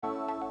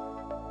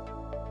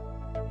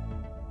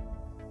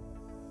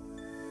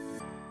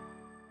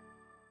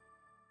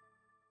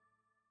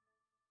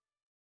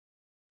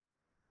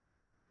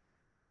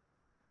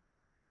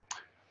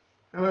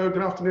Hello,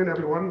 good afternoon,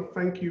 everyone.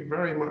 Thank you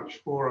very much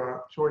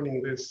for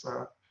joining this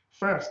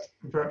first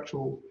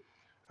virtual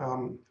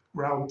um,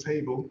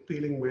 roundtable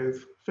dealing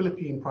with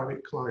Philippine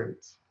private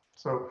clients.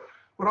 So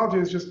what I'll do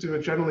is just do a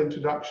general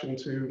introduction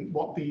to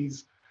what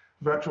these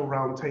virtual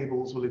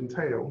roundtables will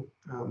entail,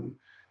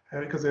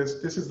 because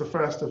this is the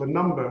first of a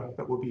number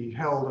that will be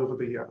held over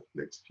the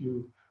next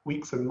few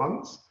weeks and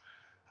months.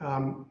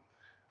 Um,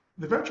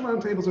 the virtual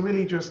roundtables are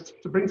really just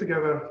to bring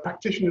together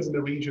practitioners in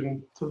the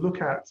region to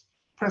look at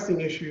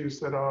pressing issues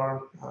that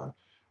are,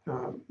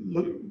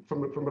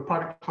 from a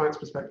private client's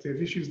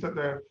perspective, issues that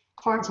their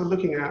clients are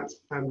looking at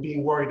and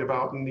being worried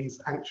about in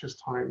these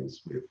anxious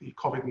times with the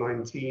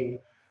COVID-19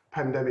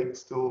 pandemic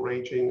still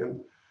raging and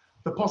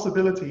the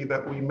possibility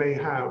that we may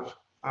have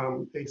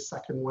a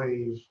second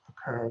wave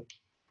occur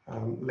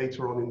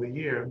later on in the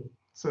year.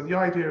 So the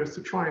idea is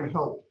to try and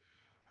help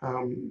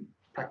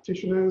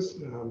practitioners,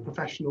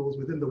 professionals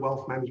within the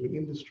wealth management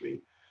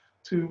industry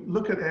to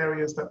look at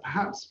areas that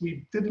perhaps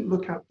we didn't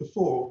look at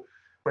before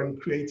when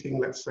creating,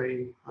 let's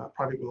say,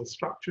 private wealth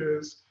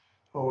structures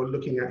or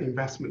looking at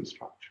investment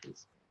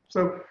structures.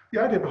 So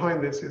the idea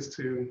behind this is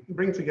to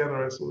bring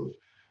together a sort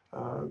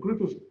of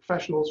group of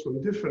professionals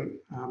from different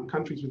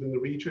countries within the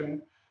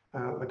region.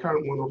 The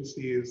current one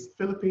obviously is the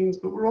Philippines,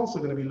 but we're also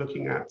going to be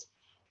looking at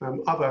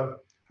other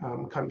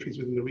countries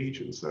within the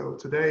region. So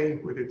today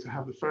we're going to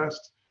have the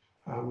first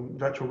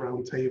virtual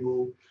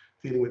roundtable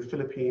dealing with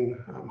Philippine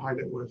high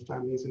net worth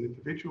families and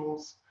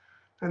individuals.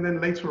 And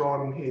then later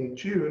on in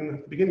June,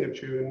 at the beginning of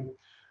June,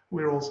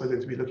 we're also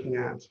going to be looking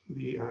at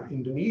the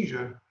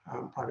Indonesia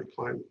private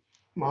client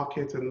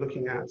market and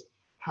looking at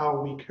how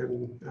we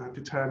can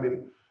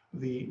determine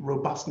the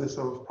robustness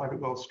of private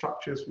wealth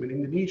structures from an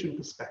Indonesian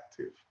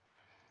perspective.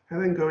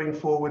 And then going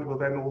forward, we'll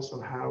then also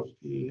have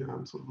the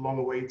sort of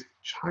long-awaited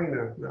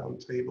China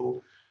roundtable,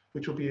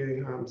 which will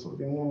be sort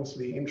of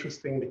enormously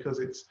interesting because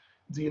it's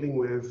dealing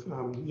with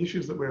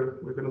issues that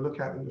we're going to look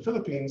at in the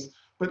Philippines,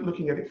 but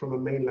looking at it from a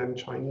mainland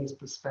Chinese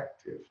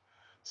perspective.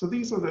 So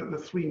these are the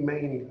three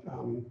main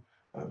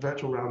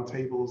virtual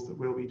roundtables that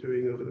we'll be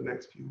doing over the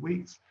next few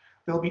weeks.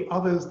 There'll be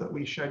others that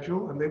we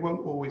schedule, and they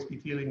won't always be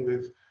dealing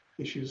with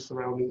issues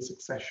surrounding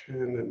succession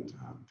and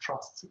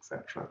trusts,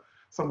 etc.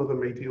 Some of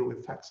them may deal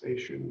with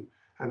taxation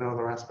and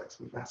other aspects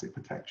of asset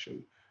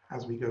protection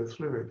as we go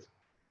through it.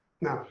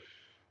 Now,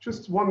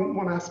 just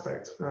one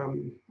aspect.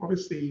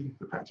 Obviously,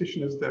 the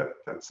practitioners that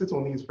sit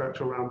on these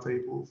virtual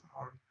roundtables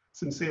are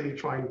sincerely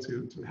trying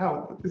to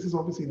help, but this is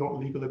obviously not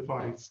legal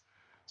advice.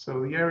 So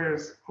the area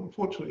is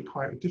unfortunately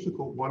quite a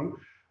difficult one,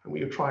 and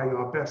we are trying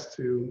our best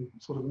to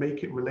sort of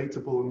make it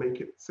relatable and make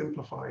it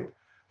simplified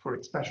for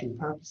expression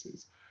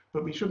purposes.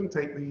 But we shouldn't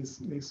take these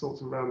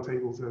sorts of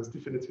roundtables as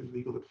definitive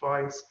legal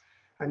advice.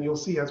 And you'll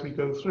see as we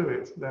go through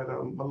it that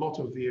a lot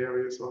of the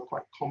areas are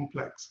quite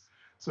complex.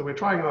 So we're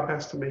trying our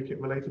best to make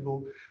it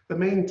relatable. The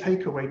main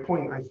takeaway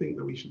point I think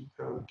that we should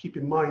keep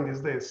in mind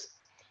is this.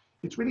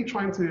 It's really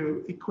trying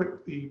to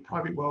equip the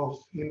private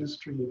wealth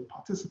industry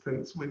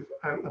participants with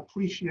an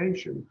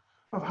appreciation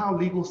of how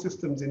legal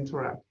systems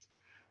interact.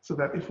 So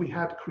that if we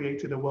had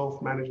created a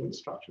wealth management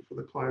structure for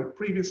the client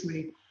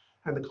previously,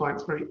 and the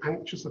client's very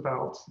anxious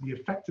about the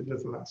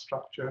effectiveness of that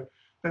structure,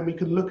 then we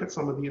can look at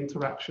some of the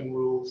interaction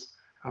rules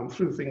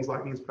through things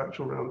like these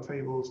virtual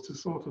roundtables to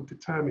sort of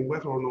determine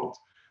whether or not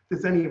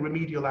there's any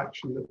remedial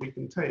action that we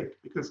can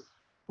take. Because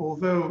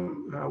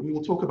although we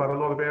will talk about a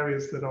lot of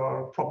areas that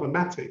are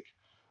problematic,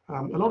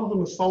 a lot of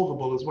them are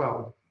solvable as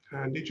well.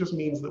 And it just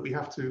means that we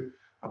have to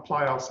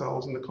apply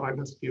ourselves, and the client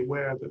has to be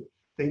aware that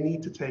they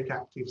need to take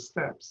active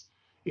steps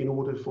in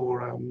order for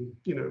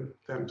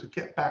them to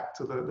get back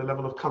to the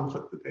level of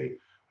comfort that they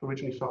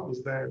originally felt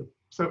was there.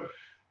 So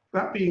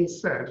that being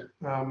said,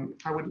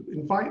 I would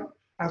invite,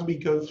 as we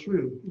go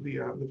through the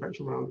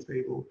virtual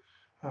roundtable,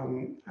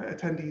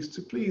 attendees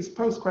to please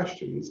post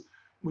questions.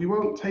 We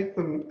won't take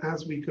them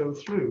as we go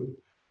through,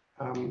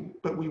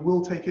 but we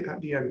will take it at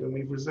the end, and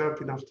we've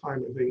reserved enough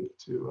time, I think,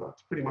 to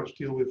pretty much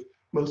deal with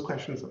most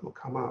questions that will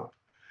come up.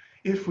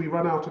 If we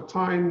run out of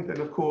time,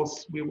 then of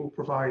course we will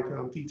provide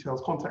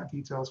contact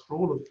details for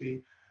all of the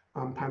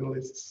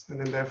panelists, and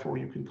then therefore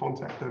you can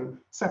contact them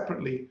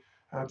separately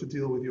to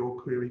deal with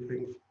your query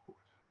going forward.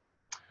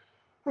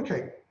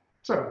 Okay,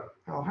 so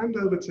I'll hand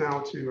over now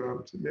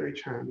to Mary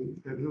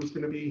Chan, who's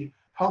going to be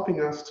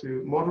helping us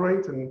to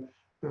moderate and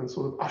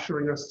sort of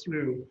ushering us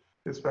through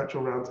this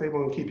virtual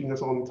roundtable and keeping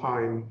us on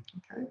time.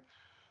 Okay,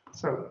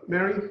 so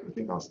Mary, I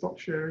think I'll stop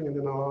sharing and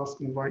then I'll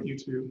invite you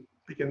to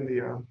begin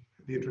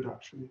the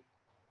introduction.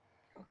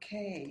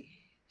 Okay,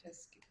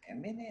 just give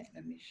me a minute.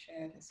 Let me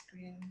share the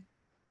screen.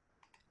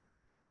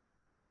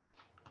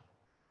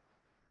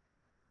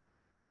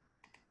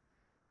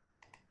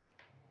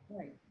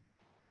 Right.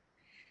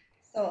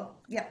 So,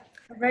 yeah,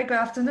 a very good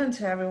afternoon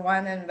to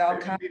everyone and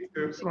welcome.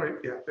 Sorry,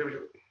 yeah, there we go.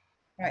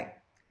 Right,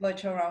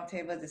 virtual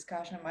roundtable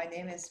discussion. My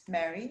name is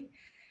Mary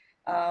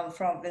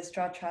from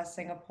Vistra Trust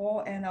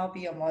Singapore, and I'll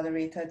be your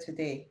moderator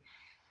today.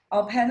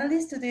 Our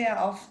panelists today are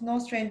of no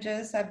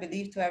strangers, I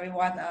believe, to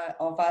everyone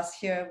of us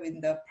here in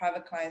the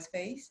private client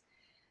space.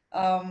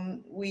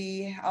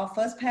 Our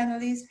first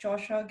panelist,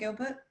 Joshua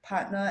Gilbert,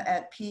 partner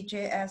at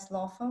PJS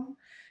Law Firm.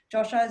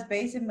 Joshua is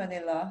based in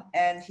Manila,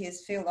 and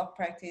his field of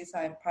practice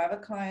are in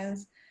private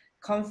clients,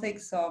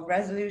 conflicts of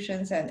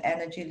resolutions, and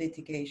energy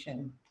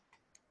litigation.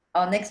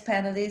 Our next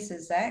panelist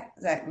is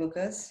Zach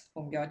Lucas,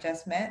 whom you all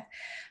just met,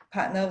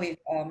 partner with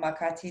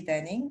Makati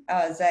Denning.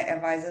 Zach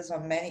advises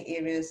on many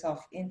areas of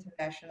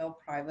international,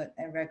 private,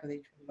 and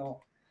regulatory law.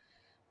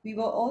 We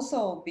will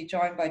also be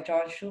joined by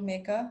John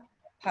Shoemaker,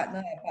 partner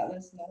at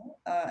Butler Snow.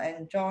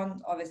 And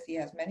John obviously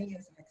has many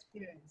years of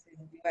experience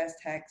in US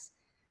tax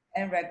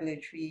and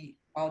regulatory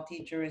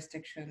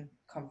multi-jurisdiction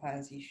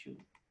compliance issue.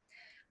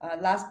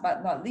 Last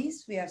but not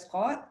least, we have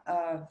Scott.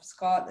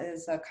 Scott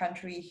is a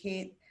country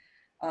head,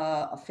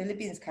 a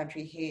Philippines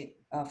country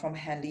head from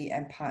Henley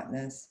and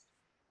Partners.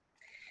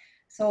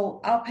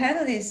 So our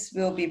panelists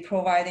will be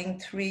providing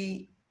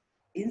 3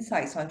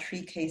 insights on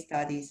 3 case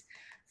studies,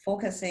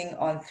 focusing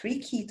on 3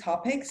 key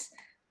topics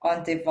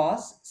on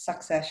divorce,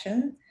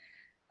 succession,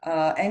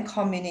 and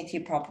community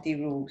property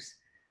rules.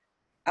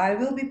 I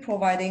will be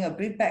providing a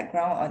brief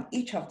background on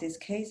each of these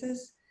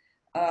cases,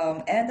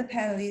 and the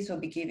panelists will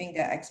be giving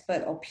their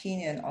expert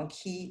opinion on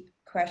key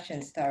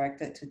questions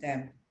directed to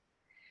them.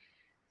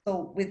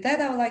 So with that,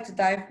 I would like to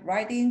dive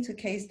right into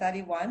case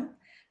study 1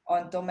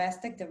 on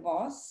domestic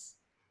divorce,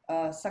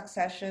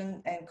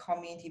 succession, and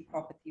community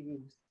property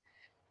rules.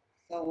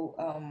 So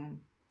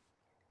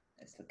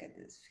let's look at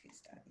this case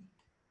study.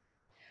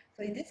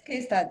 So in this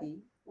case study,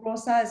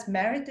 Rosa is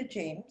married to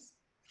James,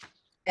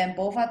 and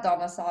both are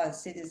domiciled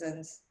as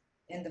citizens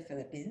in the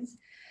Philippines.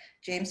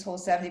 James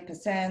holds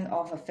 70%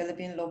 of a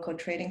Philippine local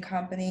trading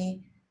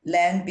company,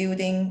 land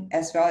building,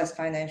 as well as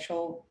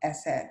financial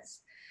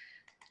assets.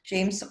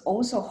 James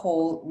also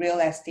holds real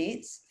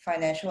estates,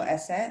 financial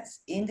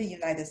assets in the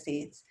United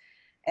States,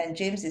 and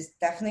James is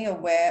definitely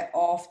aware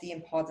of the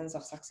importance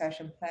of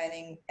succession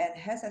planning and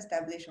has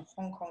established a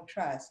Hong Kong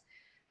trust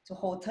to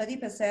hold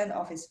 30%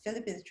 of his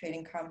Philippines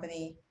trading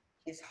company,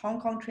 his Hong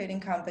Kong trading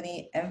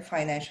company, and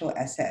financial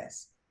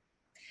assets.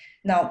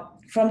 Now,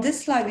 from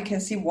this slide, we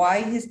can see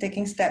why he's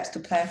taking steps to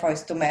plan for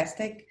his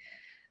domestic,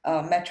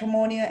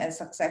 matrimonial, and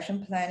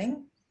succession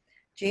planning.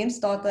 James'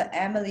 daughter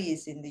Emily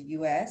is in the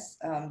US,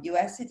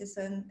 US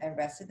citizen and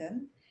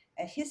resident,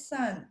 and his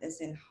son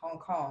is in Hong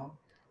Kong,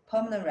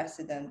 permanent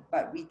resident,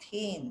 but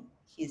retain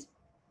his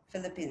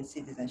Philippine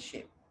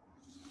citizenship.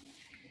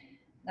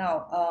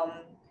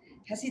 Now,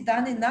 has he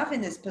done enough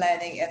in his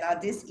planning, and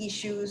are these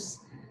issues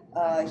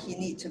are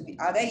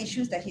there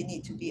issues that he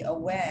need to be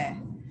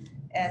aware?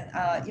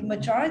 And in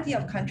majority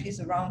of countries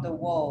around the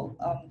world,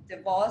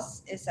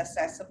 divorce is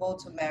accessible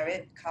to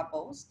married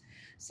couples,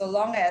 so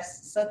long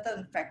as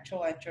certain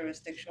factual and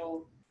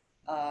jurisdictional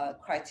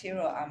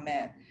criteria are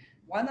met.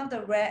 One of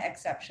the rare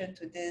exceptions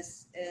to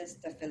this is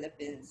the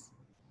Philippines.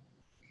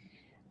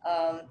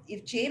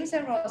 If James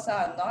and Rosa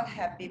are not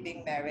happy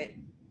being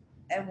married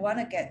and want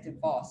to get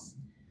divorced,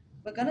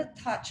 we're going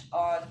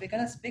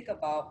to speak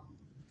about,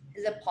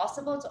 is it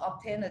possible to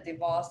obtain a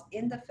divorce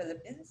in the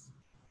Philippines?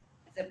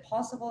 Is it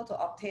possible to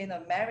obtain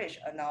a marriage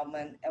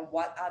annulment, and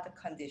what are the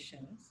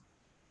conditions?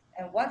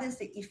 And what is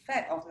the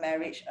effect of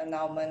marriage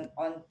annulment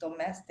on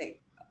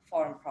domestic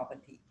foreign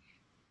property?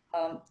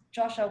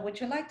 Joshua, would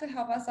you like to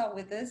help us out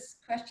with these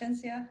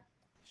questions here?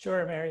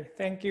 Sure, Mary.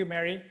 Thank you,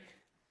 Mary.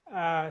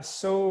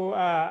 As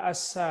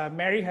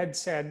Mary had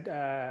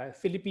said,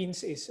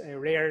 Philippines is a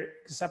rare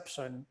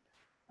exception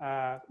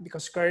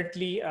because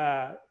currently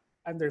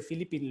under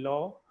Philippine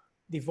law,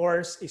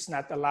 divorce is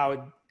not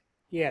allowed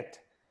yet.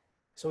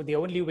 So the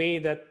only way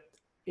that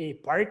a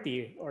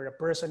party or a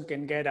person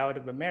can get out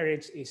of a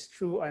marriage is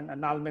through an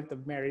annulment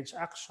of marriage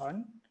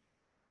action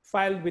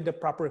filed with the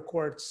proper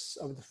courts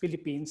of the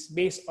Philippines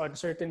based on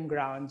certain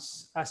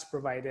grounds as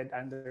provided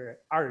under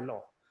our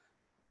law.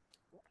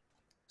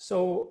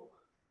 So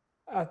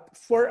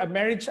for a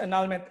marriage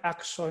annulment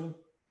action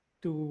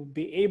to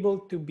be able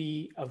to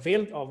be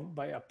availed of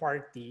by a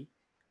party,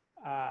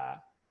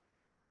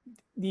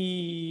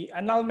 the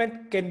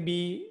annulment can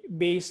be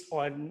based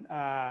on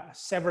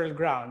several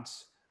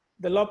grounds.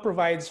 The law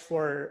provides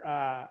for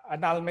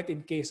annulment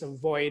in case of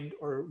void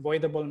or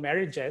voidable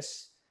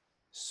marriages.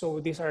 So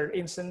these are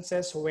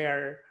instances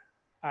where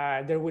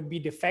there would be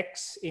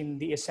defects in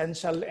the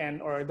essential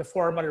and or the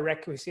formal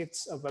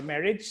requisites of a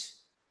marriage.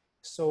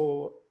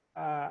 So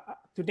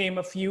to name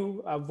a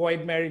few,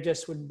 void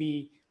marriages would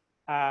be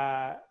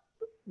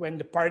when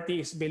the party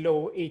is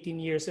below 18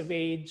 years of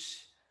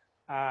age,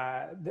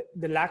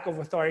 the lack of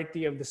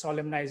authority of the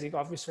solemnizing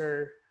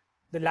officer,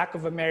 the lack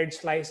of a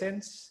marriage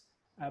license,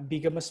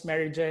 bigamous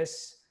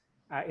marriages,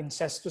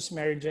 incestuous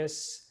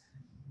marriages.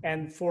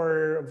 And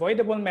for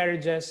voidable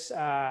marriages,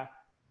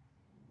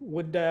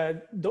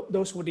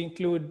 those would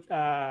include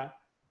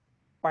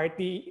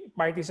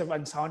parties of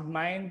unsound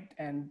mind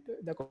and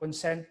the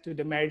consent to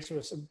the marriage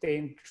was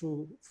obtained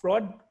through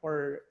fraud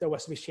or there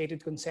was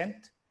vitiated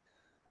consent.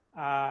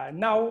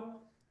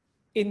 Now,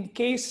 in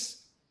case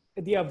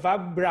the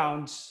above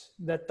grounds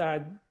that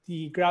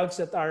the grounds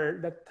that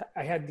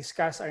I had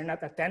discussed are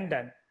not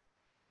attendant,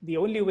 the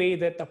only way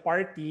that the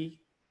party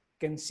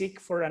can seek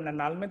for an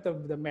annulment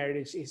of the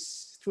marriage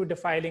is through the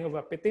filing of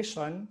a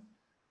petition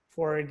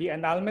for the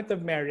annulment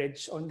of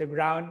marriage on the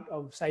ground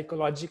of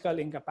psychological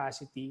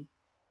incapacity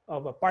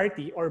of a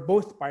party or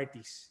both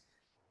parties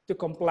to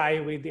comply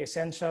with the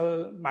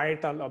essential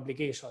marital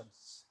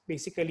obligations.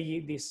 Basically,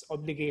 these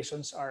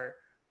obligations are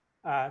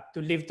to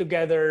live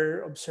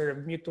together,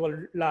 observe mutual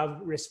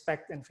love,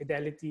 respect, and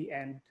fidelity,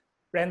 and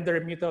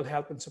render mutual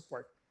help and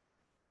support.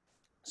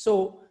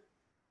 So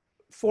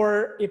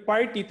for a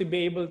party to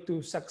be able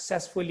to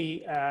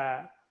successfully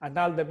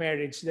annul the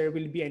marriage, there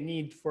will be a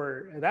need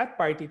for that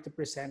party to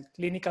present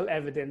clinical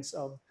evidence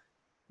of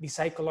the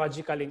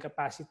psychological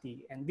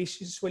incapacity. And this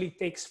usually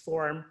takes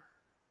form,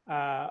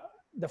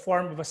 the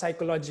form of a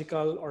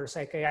psychological or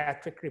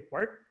psychiatric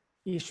report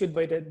issued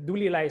by the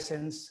duly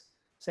licensed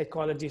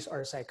psychologist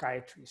or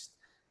psychiatrist.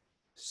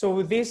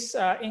 So this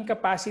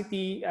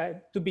incapacity,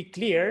 to be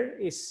clear,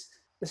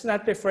 does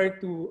not refer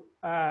to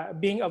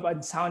being of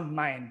unsound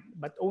mind,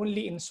 but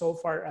only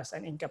insofar as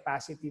an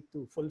incapacity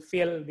to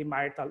fulfill the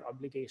marital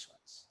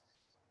obligations.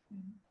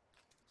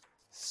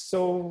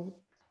 So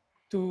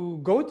to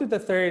go to the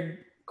third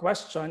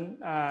question,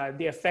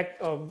 the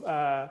effect of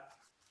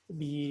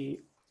the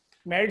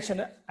marriage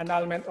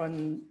annulment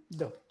on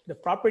the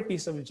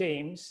properties of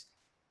James,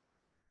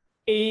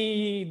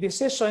 a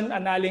decision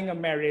annulling a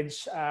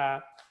marriage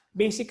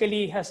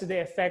basically has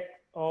the effect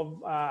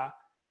of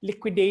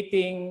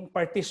liquidating,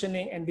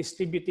 partitioning, and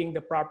distributing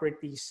the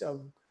properties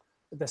of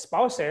the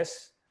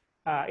spouses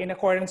in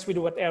accordance with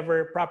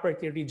whatever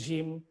property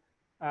regime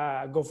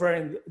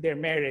governed their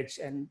marriage.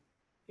 And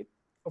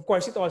of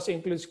course, it also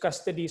includes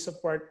custody,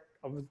 support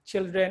of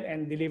children,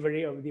 and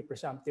delivery of the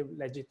presumptive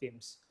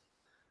legitimes.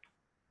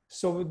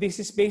 So this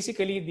is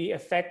basically the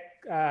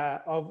effect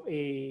of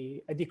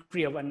a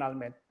decree of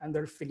annulment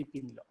under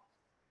Philippine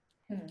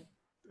law.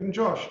 And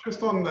Josh,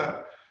 just on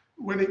that,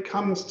 when it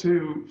comes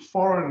to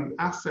foreign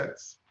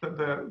assets that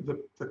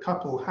the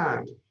couple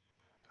had,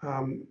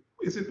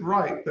 is it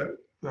right that,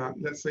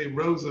 let's say,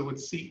 Rosa would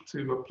seek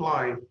to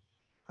apply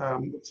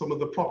some of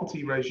the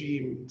property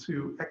regime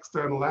to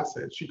external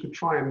assets? She could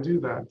try and do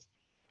that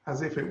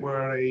as if it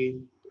were a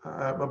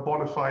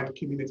bona fide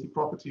community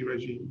property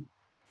regime.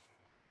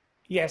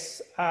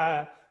 Yes,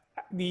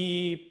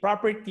 the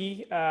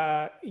property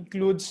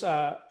includes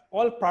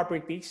all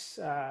properties,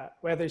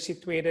 whether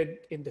situated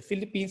in the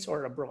Philippines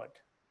or abroad.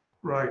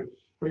 Right.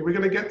 I mean, we're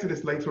going to get to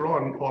this later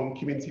on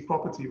community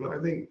property, but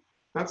I think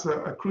that's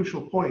a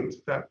crucial point,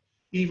 that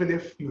even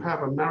if you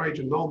have a marriage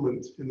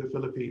annulment in the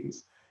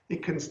Philippines,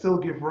 it can still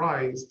give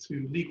rise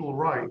to legal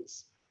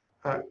rights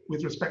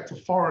with respect to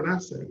foreign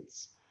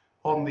assets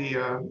on the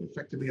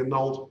effectively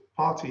annulled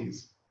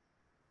parties.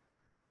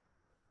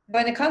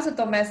 When it comes to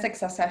domestic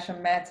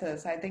succession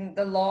matters, I think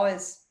the law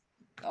is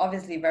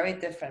obviously very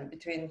different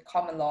between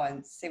common law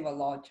and civil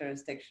law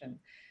jurisdiction.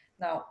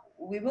 Now,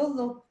 we will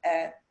look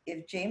at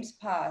if James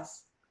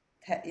passed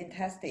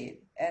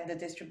intestate and the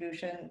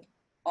distribution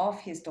of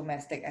his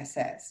domestic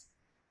assets.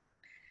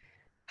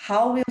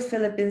 How will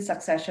Philippine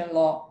succession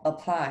law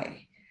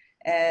apply?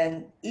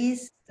 And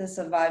is the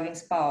surviving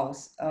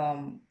spouse,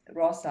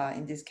 Rosa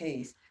in this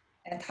case,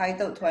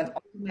 entitled to an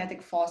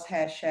automatic forced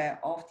heir share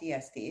of the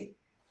estate?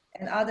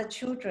 And other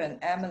children,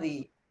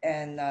 Emily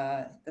and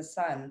the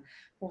son,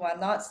 who are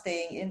not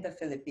staying in the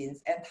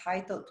Philippines,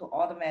 entitled to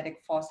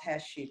automatic forced heir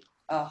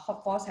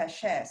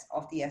shares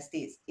of the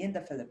estates in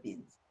the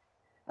Philippines?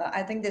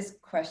 I think this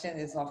question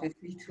is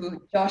obviously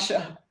to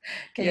Joshua.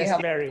 Can you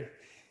help? Mary.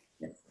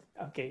 Yes.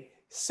 Okay.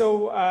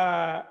 So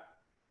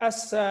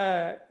as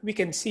we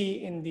can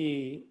see in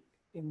the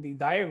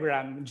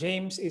diagram,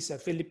 James is a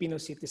Filipino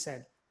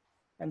citizen.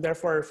 And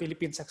therefore,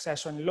 Philippine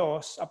succession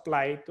laws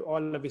apply to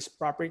all of his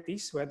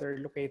properties, whether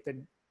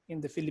located in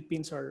the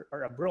Philippines or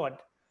abroad.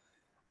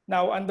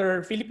 Now,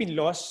 under Philippine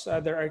laws,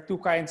 there are two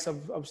kinds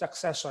of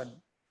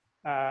succession,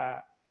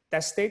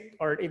 testate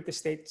or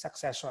intestate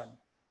succession.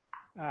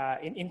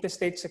 In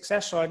intestate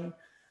succession,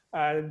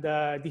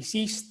 the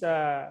deceased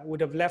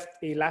would have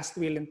left a last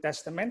will and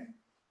testament,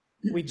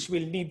 which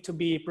will need to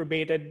be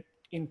probated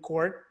in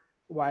court,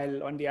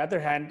 while on the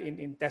other hand, in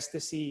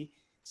intestacy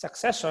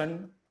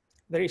succession,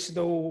 there is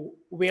no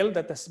will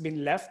that has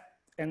been left,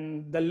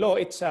 and the law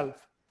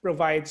itself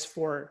provides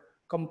for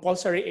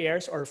compulsory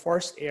heirs or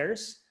forced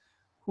heirs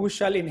who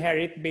shall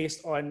inherit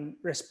based on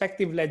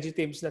respective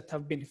legitimes that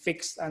have been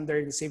fixed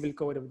under the Civil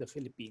Code of the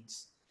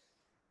Philippines.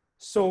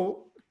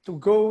 So to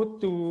go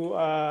to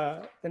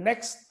the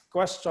next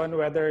question,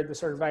 whether the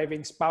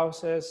surviving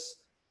spouses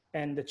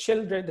and the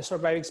children, the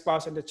surviving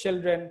spouse and the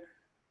children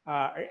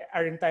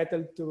are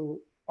entitled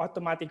to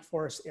automatic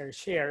forced heir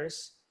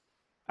shares,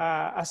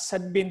 as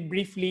had been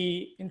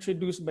briefly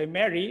introduced by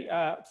Mary,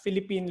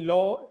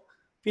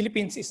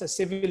 Philippines is a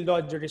civil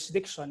law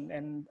jurisdiction,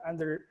 and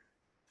under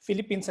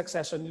Philippine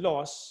succession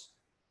laws,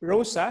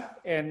 Rosa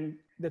and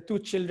the two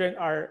children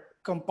are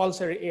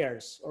compulsory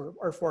heirs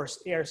or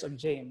forced heirs of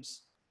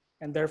James,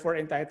 and therefore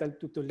entitled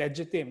to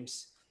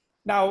legitimes.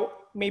 Now,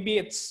 maybe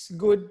it's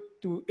good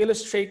to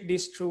illustrate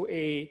this through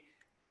an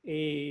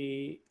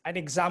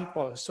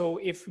example. So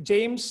if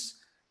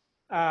James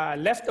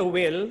left a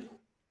will,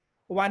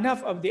 one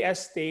half of the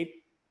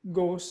estate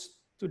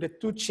goes to the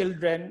two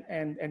children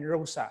and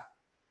Rosa.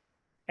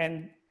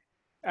 And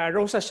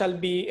Rosa shall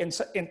be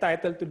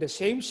entitled to the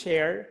same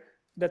share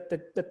that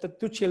the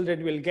two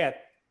children will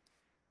get.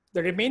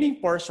 The remaining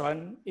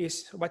portion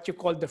is what you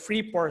call the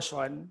free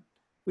portion,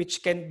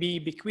 which can be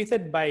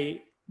bequeathed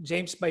by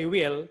James by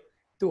will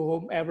to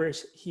whomever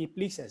he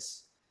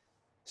pleases.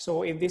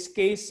 So in this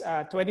case,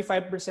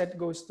 25%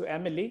 goes to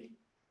Emily,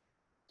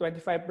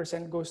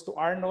 25% goes to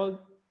Arnold,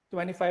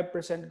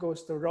 25%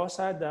 goes to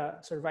Rosa,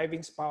 the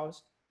surviving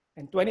spouse,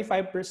 and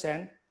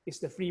 25% is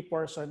the free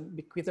portion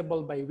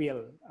bequeathable by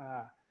will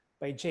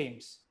by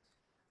James.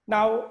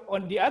 Now,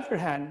 on the other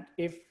hand,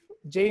 if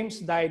James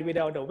died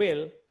without a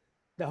will,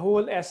 the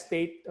whole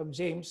estate of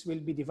James will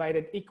be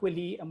divided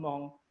equally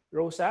among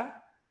Rosa,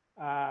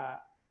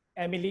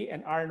 Emily,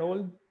 and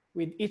Arnold,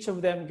 with each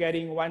of them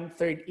getting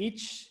 1/3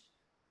 each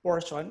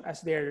portion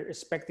as their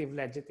respective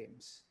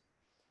legitimes.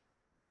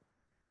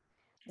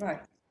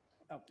 Right.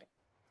 Okay.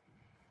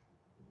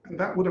 And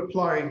that would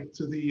apply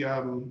to the,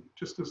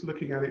 just as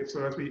looking at it,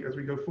 so as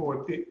we go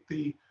forward,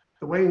 the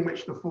way in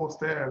which the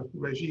forced heir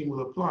regime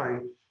will apply,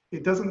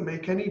 it doesn't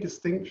make any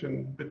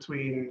distinction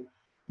between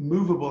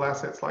movable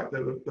assets like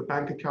the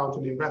bank account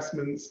and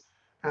investments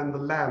and the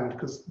land,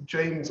 because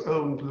James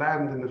owned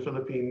land in the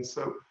Philippines.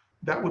 So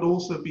that would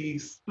also be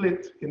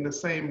split in the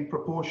same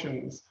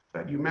proportions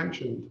that you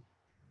mentioned.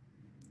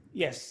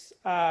 Yes,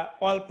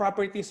 all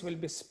properties will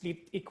be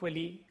split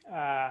equally,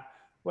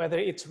 whether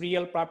it's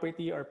real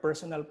property or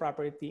personal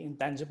property,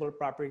 intangible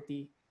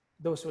property,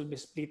 those will be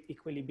split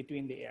equally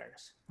between the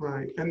heirs.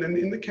 Right, and then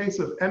in the case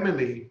of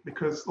Emily,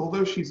 because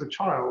although she's a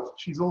child,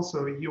 she's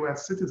also a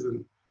US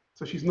citizen,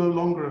 so she's no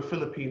longer a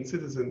Philippine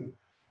citizen.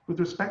 With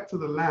respect to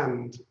the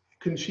land,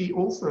 can she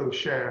also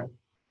share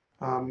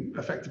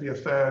effectively a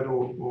third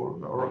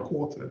or a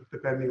quarter,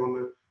 depending on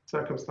the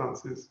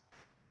circumstances?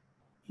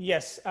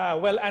 Yes,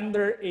 well,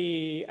 under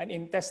an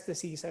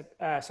intestacy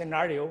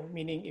scenario,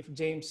 meaning if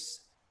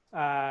James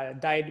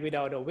died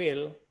without a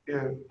will,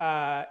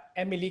 yeah.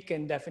 Emily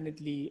can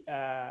definitely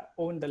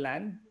own the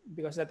land,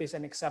 because that is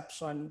an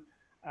exception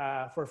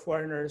for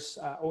foreigners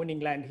owning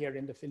land here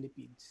in the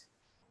Philippines.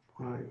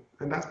 Right,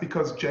 and that's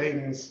because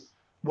James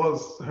was,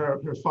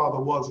 her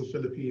father was a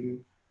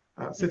Philippine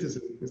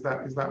citizen. Is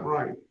that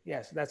right?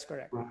 Yes, that's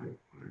correct. Right,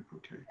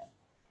 okay.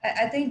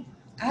 I think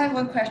I have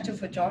one question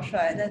for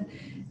Joshua. And then,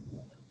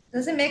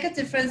 does it make a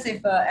difference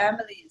if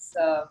Emily is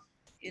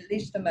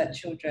illegitimate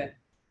children?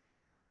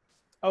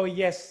 Oh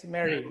yes,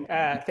 Mary.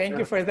 Thank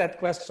you for that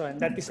question.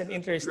 That is an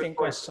interesting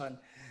question.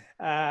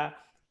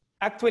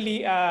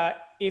 Actually,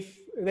 if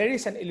there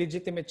is an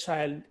illegitimate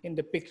child in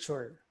the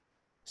picture,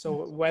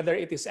 so whether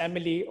it is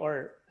Emily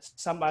or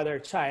some other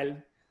child,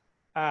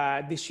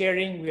 the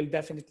sharing will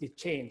definitely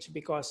change,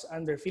 because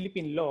under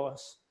Philippine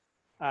laws,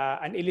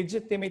 an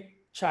illegitimate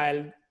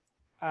child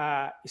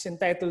is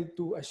entitled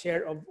to a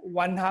share of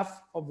 1/2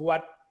 of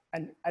what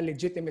a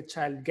legitimate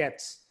child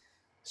gets.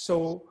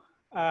 So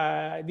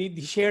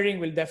the sharing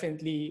will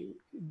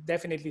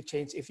definitely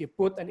change if you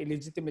put an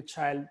illegitimate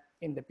child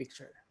in the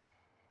picture.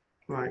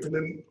 Right, and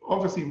then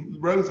obviously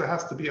Rosa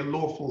has to be a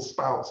lawful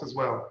spouse as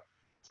well.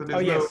 So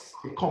there's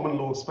no common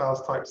law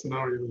spouse type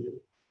scenario here.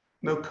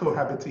 No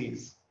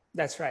cohabitees.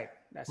 That's right.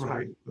 That's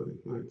right.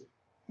 Right.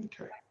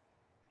 Okay.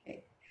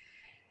 Okay.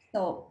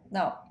 So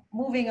now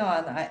moving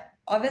on,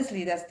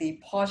 obviously that's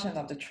the portion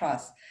of the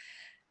trust.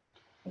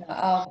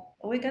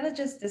 We're gonna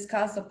just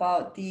discuss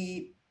about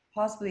the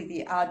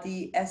possibility, are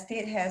the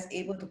estate has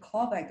able to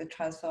claw back the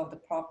transfer of the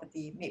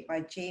property made by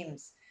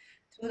James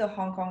to the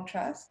Hong Kong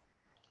Trust?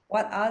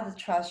 What are the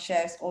trust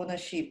shares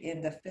ownership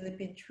in the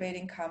Philippine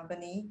Trading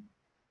Company?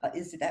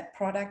 Is that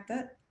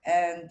protected?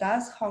 And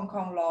does Hong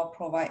Kong law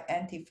provide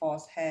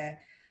anti-forced heir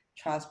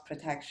trust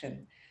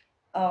protection?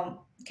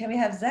 Can we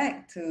have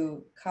Zach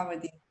to cover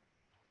the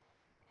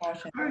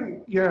portion?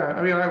 Yeah,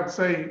 I mean, I would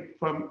say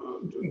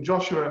from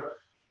Joshua,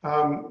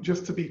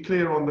 just to be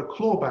clear on the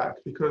clawback,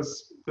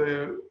 because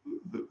the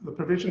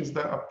provisions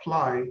that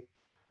apply,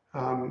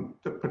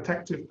 the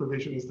protective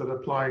provisions that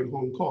apply in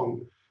Hong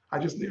Kong,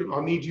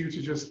 I'll need you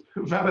to just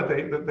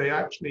validate that they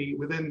actually,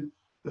 within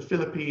the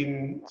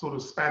Philippine sort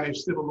of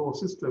Spanish civil law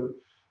system,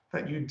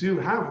 that you do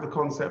have the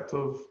concept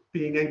of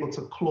being able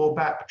to claw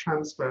back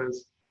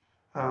transfers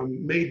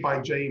made by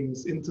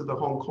James into the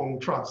Hong Kong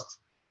Trust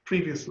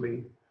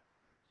previously.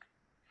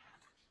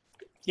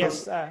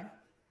 Yes,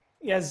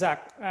 yes,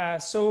 Zach.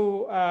 So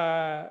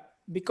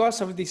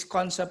because of this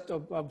concept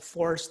of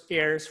forced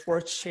heirs,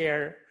 forced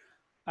share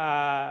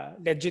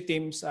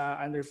legitimes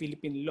under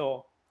Philippine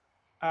law,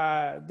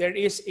 there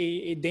is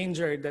a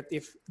danger that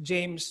if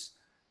James,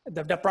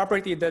 the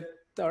property that,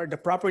 or the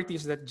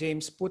properties that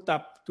James put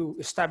up to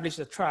establish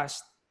the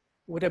trust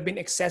would have been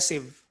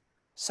excessive,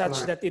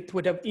 such that it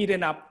would have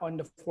eaten up on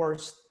the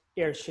forced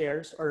heir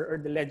shares or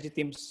the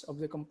legitimes of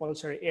the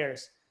compulsory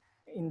heirs.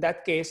 In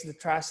that case, the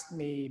trust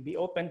may be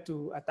open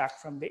to attack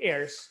from the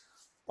heirs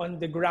on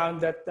the ground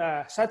that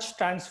such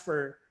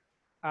transfer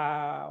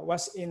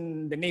was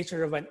in the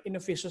nature of an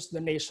inofficious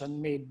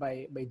donation made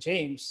by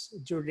James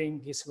during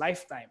his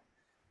lifetime,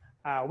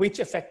 which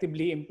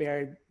effectively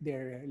impaired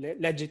their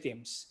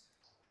legitimes.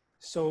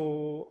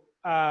 So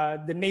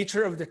the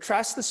nature of the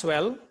trust as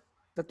well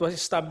that was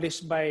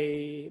established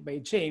by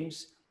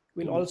James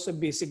will also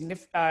be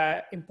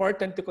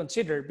important to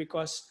consider,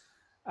 because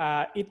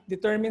it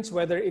determines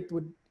whether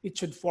it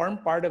should form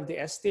part of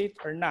the estate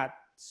or not.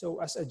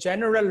 So as a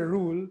general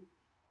rule,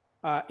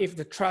 if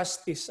the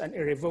trust is an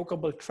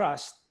irrevocable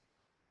trust,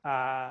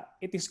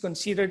 it is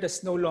considered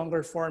as no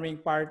longer forming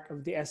part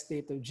of the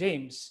estate of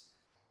James,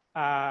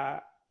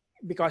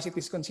 because it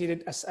is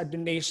considered as a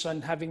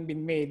donation having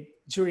been made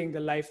during the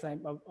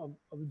lifetime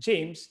of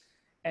James,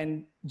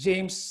 and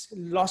James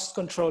lost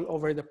control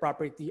over the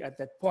property at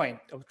that point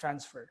of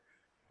transfer.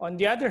 On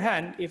the other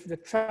hand, if the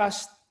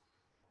trust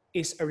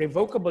is a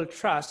revocable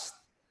trust,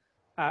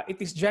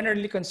 it is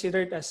generally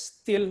considered as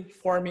still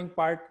forming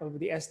part of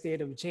the estate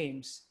of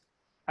James,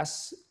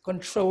 as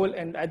control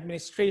and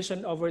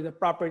administration over the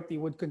property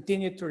would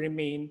continue to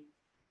remain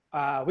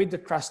with the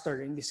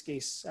trustor, in this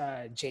case,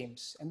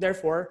 James. And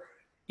therefore,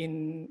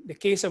 in the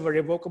case of a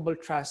revocable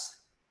trust,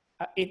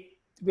 it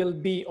will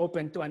be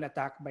open to an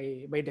attack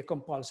by the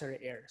compulsory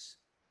heirs.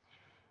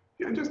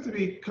 Yeah, and just to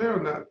be clear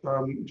on that,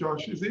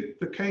 Josh, is it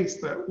the case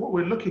that what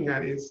we're looking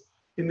at is,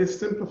 in this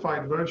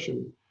simplified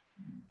version,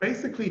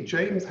 basically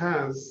James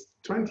has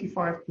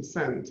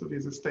 25% of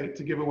his estate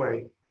to give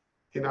away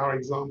in our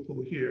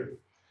example here.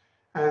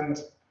 And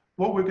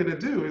what we're going to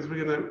do is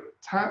we're going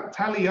to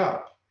tally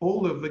up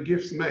all of the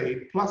gifts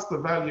made plus the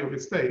value of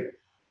estate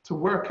to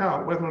work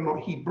out whether or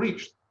not he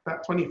breached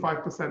that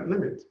 25%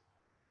 limit.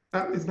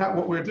 Is that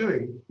what we're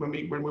doing when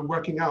we're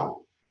working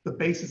out the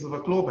basis of a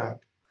clawback?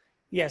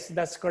 Yes,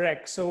 that's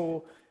correct.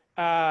 So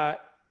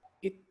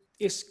it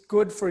is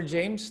good for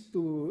James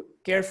to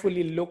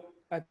carefully look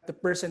at the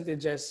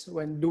percentages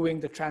when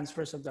doing the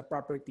transfers of the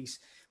properties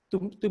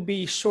to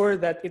be sure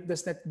that it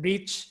does not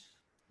breach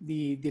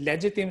the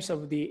legitimes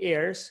of the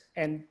heirs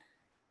and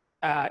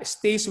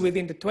stays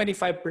within the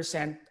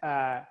 25%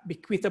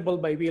 bequeathable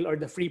by will or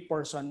the free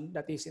portion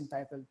that is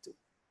entitled to.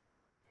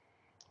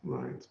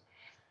 Right.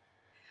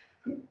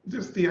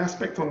 Just the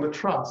aspect on the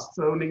trust,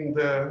 owning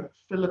the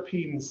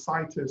Philippine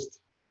Cytist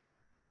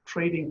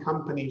trading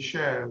company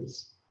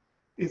shares,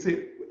 is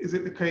it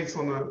the case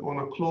on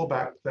a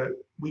clawback that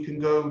we can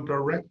go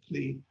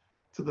directly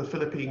to the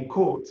Philippine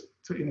court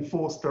to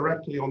enforce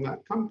directly on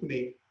that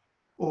company,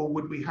 or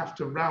would we have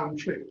to round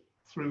trip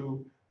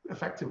through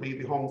effectively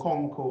the Hong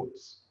Kong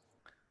courts?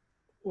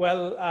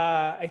 Well,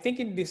 I think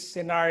in this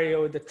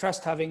scenario, the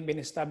trust having been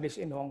established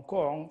in Hong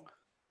Kong,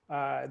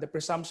 the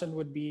presumption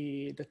would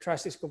be the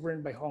trust is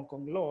governed by Hong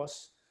Kong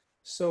laws.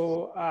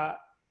 So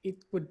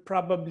it would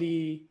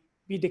probably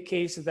be the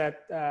case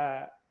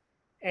that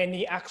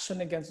any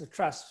action against the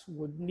trust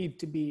would need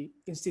to be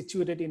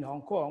instituted in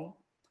Hong Kong,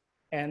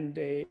 and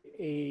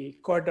a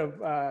court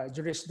of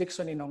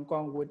jurisdiction in Hong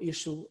Kong would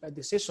issue a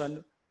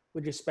decision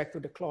with respect to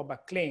the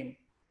clawback claim.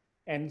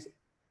 And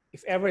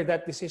if ever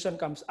that decision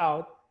comes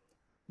out,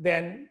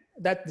 then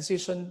that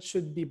decision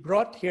should be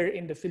brought here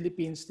in the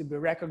Philippines to be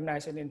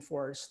recognized and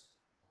enforced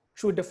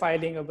through the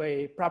filing of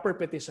a proper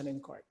petition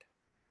in court.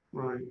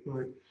 Right,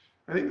 right.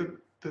 I think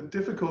the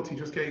difficulty,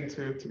 just getting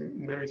to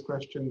Mary's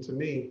question to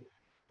me,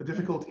 the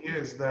difficulty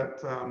is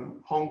that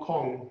Hong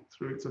Kong,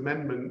 through its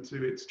amendment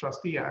to its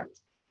Trustee Act,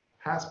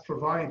 has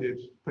provided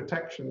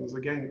protections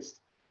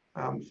against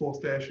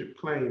forced heirship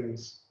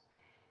claims.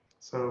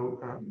 So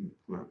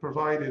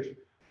provided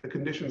the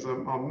conditions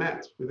are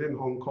met within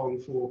Hong Kong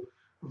for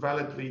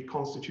validly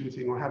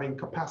constituting or having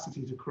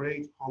capacity to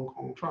create Hong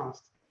Kong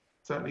Trust,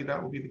 certainly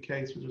that will be the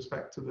case with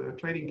respect to the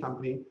trading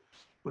company.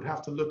 Would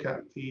have to look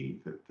at the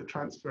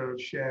transfer of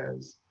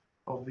shares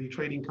of the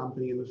trading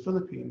company in the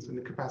Philippines and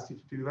the capacity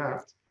to do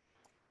that.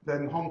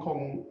 Then Hong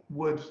Kong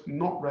would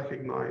not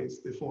recognize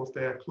the forced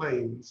heir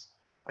claims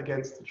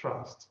against the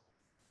trust.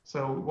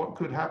 So what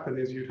could happen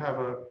is you'd have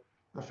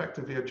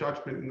effectively a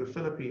judgment in the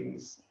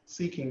Philippines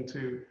seeking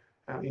to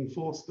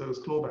enforce those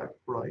clawback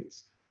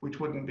rights, which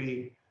wouldn't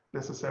be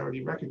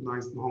necessarily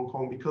recognized in Hong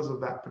Kong because of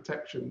that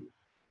protection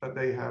that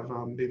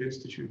they've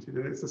instituted.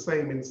 And it's the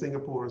same in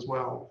Singapore as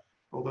well,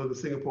 although the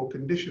Singapore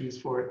conditions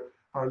for it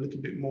are a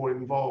little bit more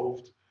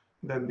involved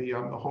than the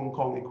Hong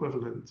Kong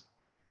equivalent.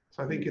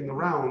 So I think in the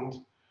round,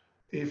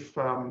 if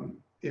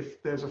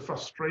there's a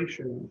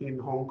frustration in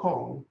Hong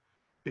Kong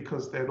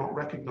because they're not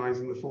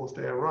recognizing the forced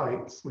heir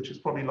rights, which is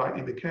probably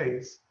likely the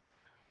case,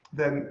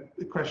 then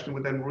the question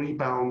would then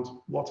rebound,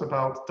 what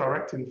about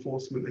direct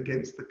enforcement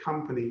against the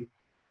company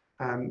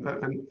and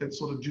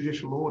sort of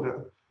judicial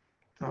order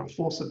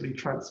forcibly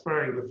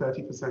transferring the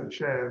 30%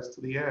 shares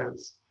to the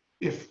heirs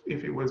if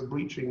it was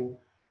breaching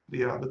the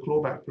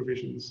clawback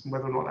provisions, and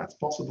whether or not that's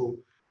possible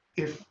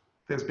if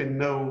there's been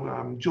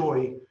no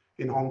joy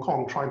in Hong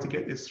Kong trying to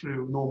get this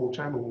through normal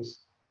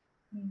channels.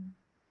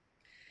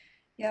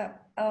 Yeah,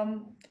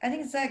 I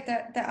think, Zach,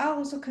 that there are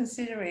also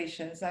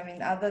considerations. I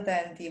mean, other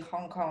than the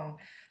Hong Kong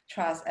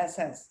trust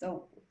assets,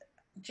 so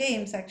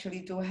James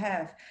actually do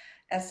have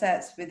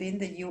assets within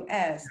the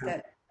US Yeah.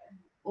 that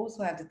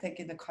also have to take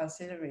into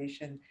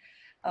consideration.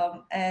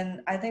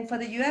 And I think for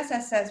the US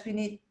assets, we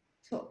need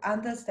to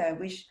understand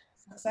which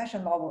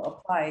succession law will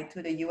apply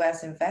to the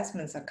US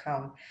investments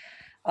account,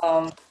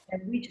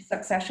 and which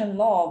succession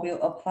law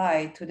will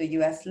apply to the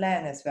US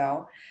land as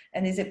well.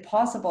 And is it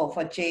possible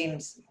for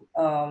James,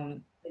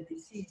 the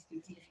deceased, to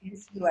give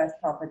his US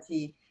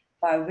property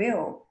by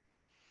will?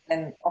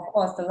 And of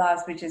course, the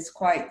last, which is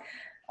quite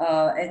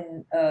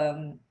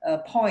a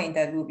point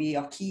that will be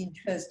of key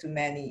interest to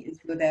many, is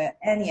will there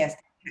any estate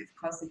tax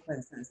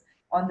consequences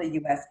on the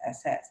US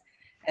assets?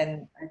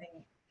 And I think,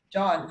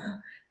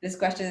 John, this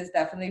question is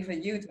definitely for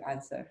you to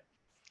answer.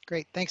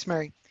 Great, thanks,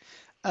 Mary.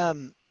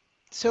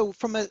 So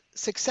from a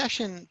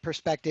succession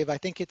perspective, I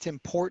think it's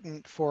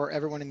important for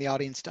everyone in the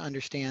audience to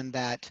understand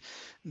that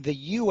the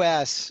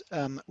US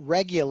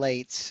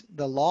regulates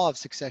the law of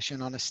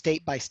succession on a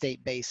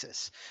state-by-state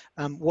basis.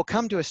 We'll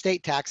come to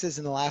estate taxes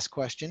in the last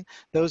question.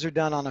 Those are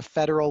done on a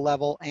federal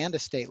level and a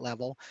state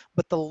level,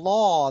 but the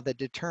law that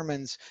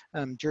determines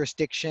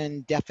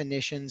jurisdiction,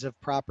 definitions of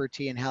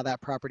property, and how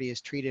that property is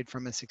treated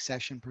from a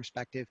succession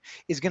perspective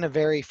is going to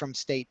vary from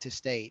state to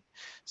state.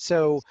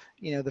 So,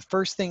 you know, the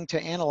first thing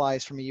to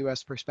analyze from a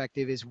US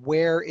perspective is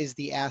where is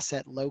the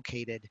asset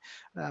located?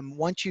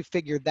 Once you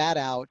figured that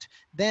out,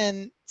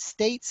 then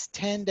states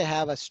tend to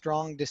have a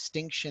strong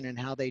distinction in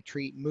how they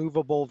treat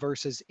movable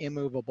versus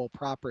immovable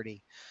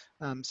property.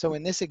 So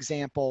in this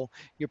example,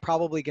 you're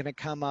probably going to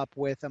come up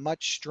with a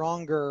much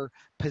stronger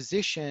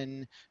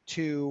position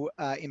to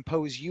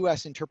impose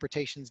US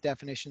interpretations,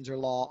 definitions, or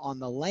law on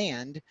the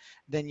land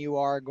than you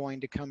are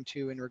going to come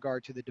to in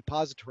regard to the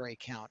depository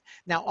account.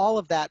 Now, all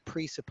of that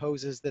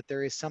presupposes that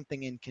there is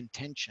something in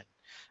contention.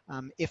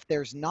 If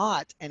there's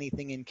not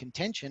anything in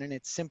contention and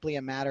it's simply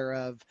a matter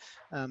of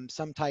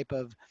some type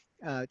of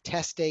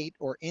testate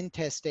or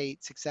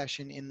intestate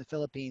succession in the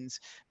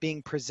Philippines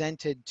being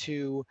presented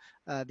to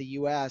the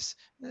US,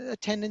 a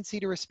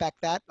tendency to respect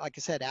that, like I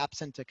said,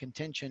 absent a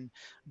contention,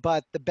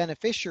 but the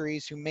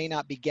beneficiaries who may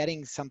not be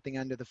getting something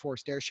under the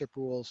forced heirship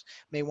rules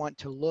may want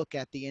to look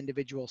at the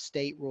individual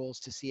state rules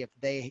to see if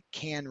they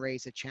can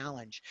raise a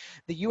challenge.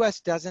 The US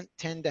doesn't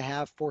tend to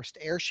have forced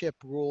heirship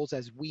rules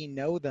as we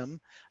know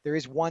them. There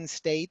is one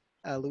state,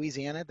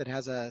 Louisiana, that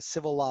has a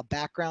civil law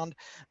background,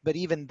 but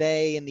even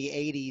they in the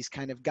 80s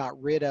kind of got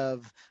rid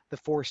of the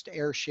forced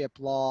heirship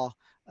law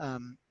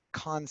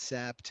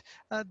concept.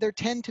 There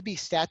tend to be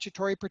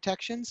statutory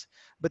protections,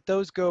 but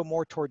those go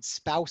more towards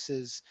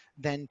spouses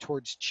than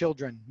towards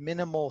children.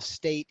 Minimal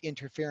state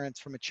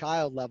interference from a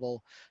child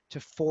level to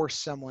force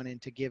someone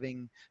into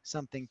giving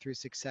something through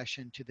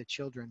succession to the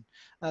children.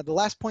 The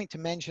last point to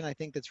mention, I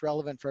think that's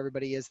relevant for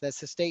everybody, is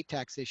this estate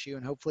tax issue,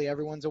 and hopefully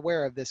everyone's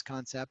aware of this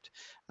concept.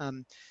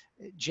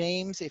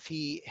 James, if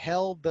he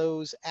held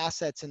those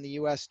assets in the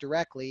US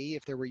directly,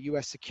 if there were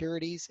US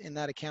securities in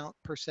that account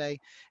per se,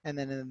 and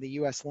then in the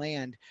US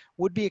land,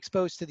 would be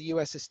exposed to the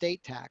US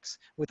estate tax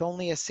with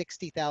only a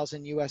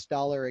 $60,000 US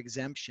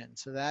exemption.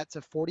 So that's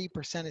a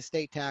 40%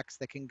 estate tax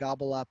that can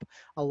gobble up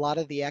a lot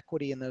of the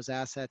equity in those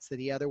assets that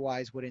he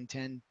otherwise would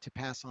intend to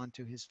pass on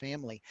to his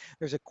family.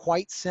 There's a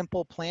quite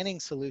simple planning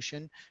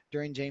solution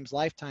during James'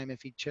 lifetime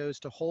if he chose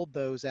to hold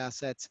those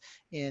assets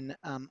in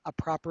a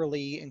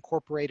properly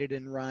incorporated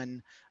and run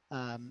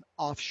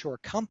offshore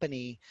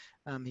company.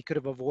 He could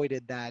have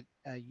avoided that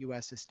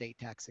US estate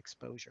tax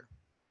exposure.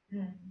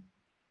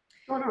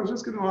 John, I was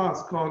just going to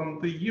ask on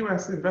the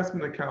US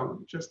investment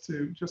account, just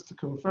to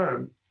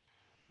confirm,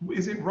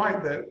 is it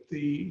right that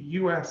the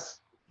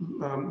US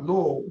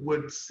law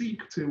would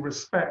seek to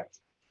respect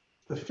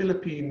the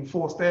Philippine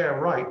forced heir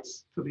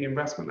rights to the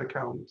investment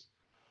account,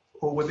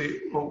 or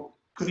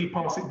could he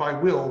pass it by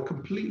will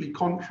completely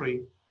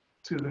contrary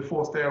to the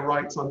forced heir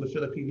rights under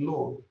Philippine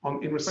law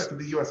in respect of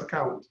the US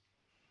account?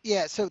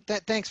 Yeah, so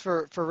thanks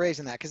for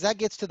raising that, because that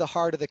gets to the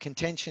heart of the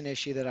contention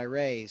issue that I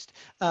raised.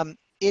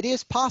 It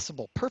is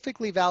possible,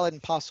 perfectly valid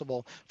and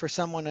possible, for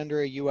someone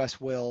under a US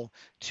will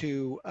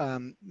to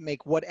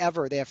make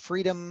whatever, they have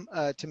freedom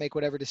to make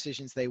whatever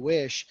decisions they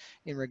wish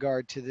in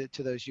regard to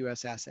those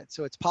US assets.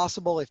 So it's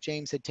possible if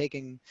James had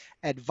taken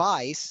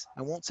advice,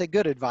 I won't say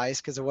good advice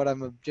because of what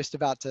I'm just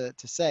about to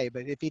say,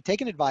 but if he'd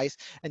taken advice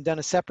and done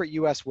a separate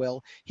US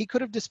will, he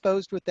could have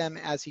disposed with them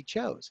as he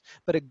chose.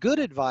 But a good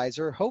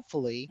advisor,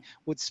 hopefully,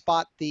 would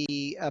spot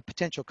the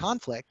potential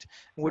conflict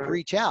and would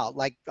reach out,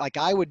 like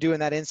I would do in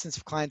that instance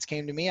if clients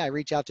came to me. I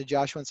reach out to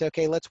Joshua and say,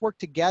 okay, let's work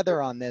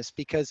together on this,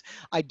 because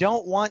I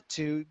don't want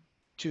to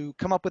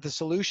come up with a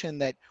solution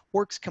that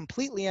works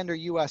completely under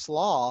US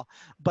law,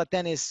 but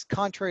then is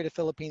contrary to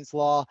Philippines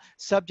law,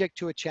 subject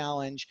to a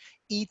challenge,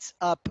 eats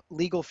up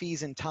legal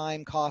fees and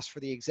time costs for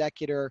the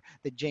executor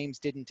that James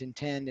didn't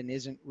intend, and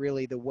isn't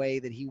really the way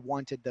that he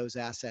wanted those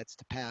assets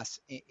to pass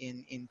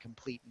in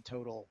complete and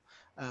total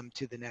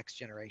to the next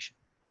generation.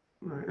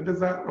 Right. And does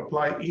that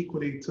apply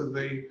equally to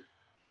the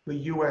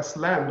US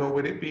land, or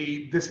would it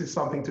be this is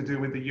something to do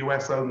with the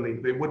US only?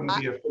 There wouldn't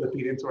be a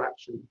Philippine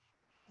interaction?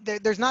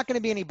 there's not going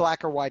to be any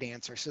black or white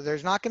answer. So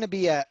there's not going to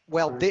be a,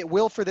 well, it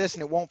will for this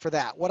and it won't for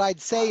that. What I'd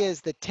say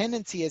is the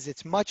tendency is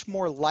it's much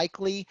more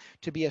likely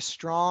to be a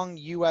strong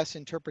US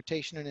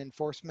interpretation and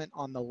enforcement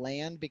on the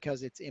land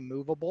because it's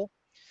immovable,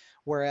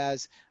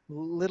 whereas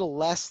little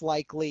less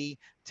likely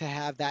to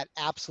have that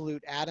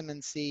absolute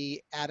adamancy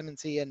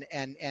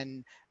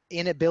and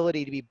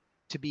inability to be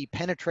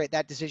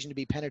that decision to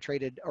be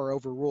penetrated or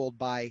overruled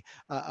by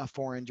a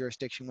foreign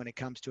jurisdiction when it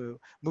comes to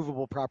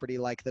movable property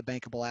like the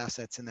bankable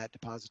assets in that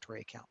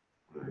depository account.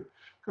 Right.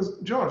 Because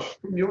Josh,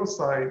 from your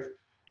side,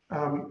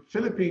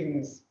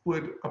 Philippines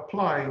would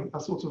apply a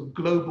sort of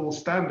global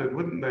standard,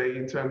 wouldn't they,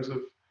 in terms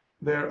of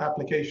their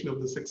application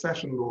of the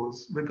succession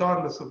laws,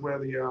 regardless of where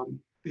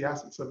the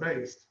assets are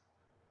based?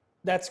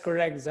 That's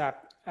correct,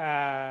 Zach.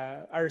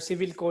 Our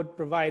civil code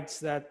provides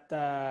that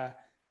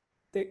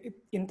the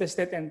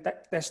intestate and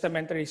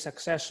testamentary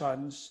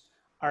successions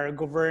are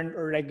governed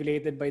or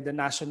regulated by the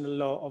national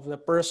law of the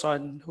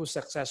person whose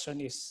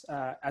succession is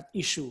at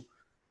issue.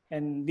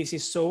 And this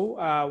is so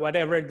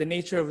whatever the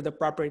nature of the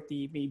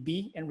property may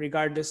be, and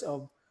regardless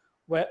of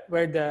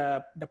where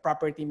the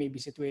property may be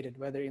situated,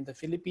 whether in the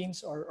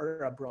Philippines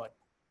or abroad.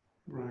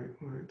 Right,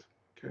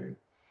 okay.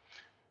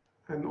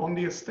 And on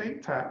the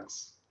estate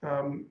tax,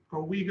 are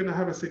we going to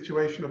have a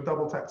situation of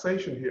double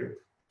taxation here?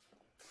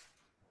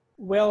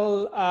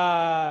 Well,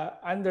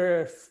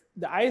 under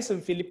the eyes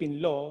of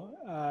Philippine law,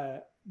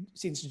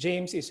 since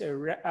James is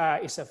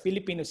a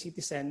Filipino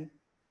citizen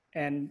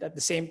and at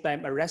the same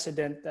time a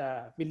resident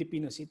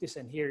Filipino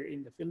citizen here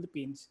in the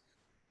Philippines,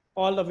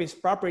 all of his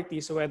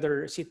properties,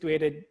 whether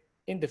situated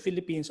in the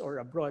Philippines or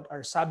abroad,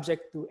 are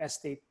subject to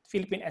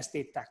Philippine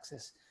estate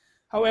taxes.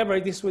 However,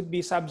 this would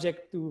be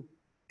subject to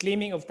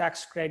claiming of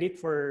tax credit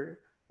for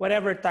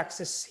whatever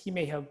taxes he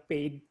may have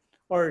paid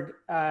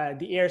or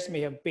the heirs may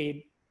have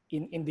paid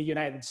in the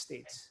United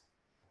States.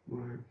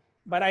 Right.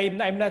 But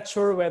I'm not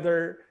sure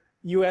whether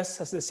US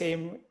has the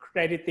same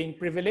crediting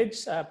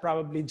privilege.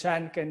 Probably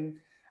John can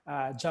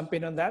jump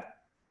in on that.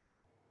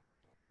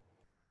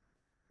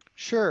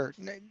 Sure.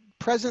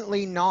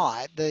 Presently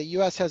not. The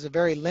US has a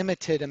very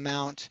limited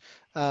amount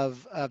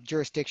of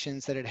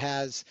jurisdictions that it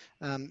has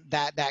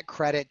that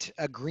credit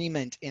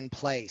agreement in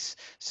place.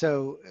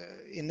 So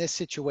in this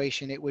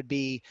situation, it would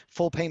be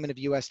full payment of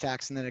US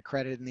tax and then a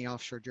credit in the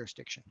offshore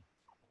jurisdiction.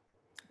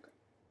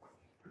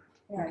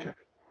 Right.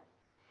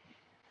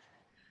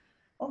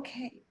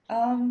 Okay.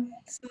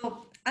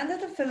 So under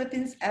the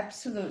Philippines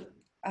absolute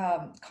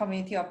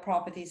community of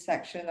property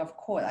section of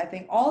code, I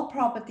think all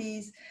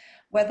properties,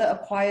 whether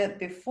acquired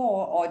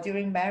before or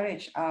during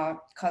marriage,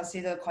 are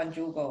considered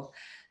conjugal.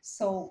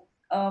 So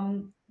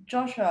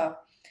Joshua,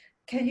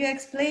 can you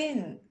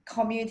explain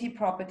community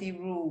property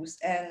rules,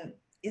 and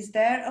is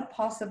there a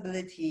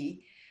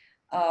possibility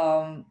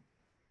to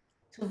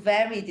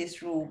vary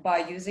this rule by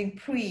using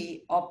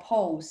pre or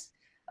post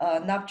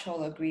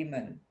nuptial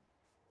agreement?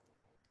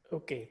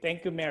 Okay,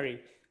 thank you, Mary.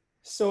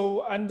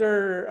 So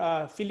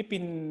under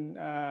Philippine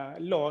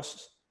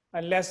laws,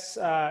 unless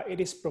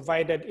it is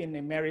provided in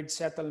a marriage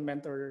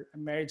settlement or a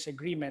marriage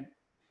agreement,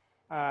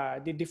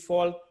 the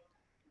default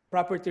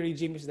property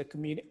regime is the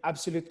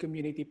absolute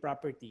community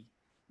property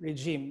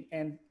regime.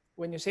 And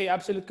when you say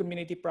absolute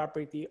community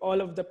property, all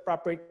of the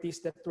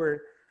properties that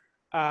were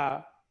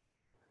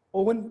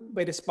owned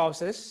by the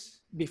spouses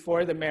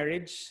before the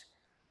marriage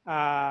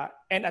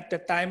and at the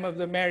time of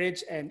the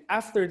marriage and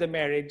after the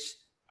marriage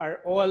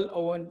are all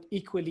owned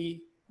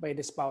equally by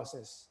the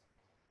spouses.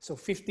 So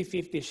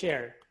 50-50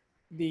 share.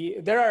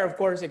 There are, of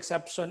course,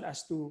 exceptions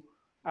as to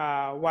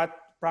what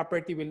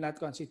property will not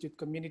constitute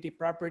community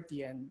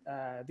property, and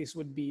this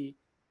would be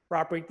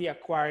property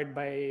acquired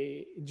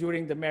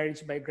during the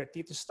marriage by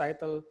gratuitous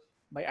title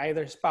by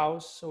either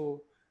spouse.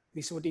 So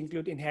this would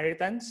include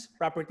inheritance,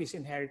 properties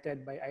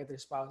inherited by either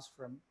spouse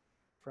from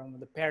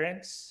the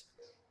parents.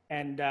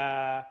 And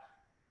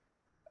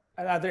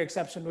another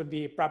exception would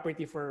be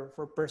property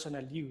for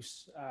personal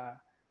use.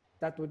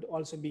 That would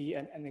also be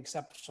an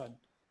exception.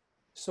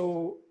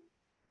 So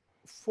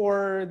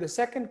for the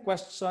second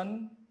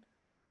question,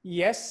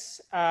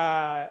 yes,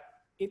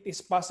 it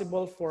is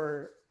possible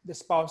for the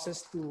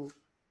spouses to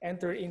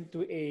enter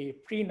into a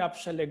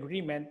prenuptial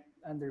agreement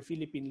under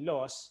Philippine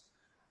laws.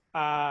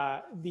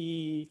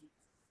 The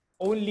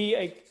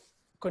only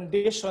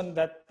condition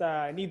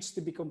that needs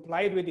to be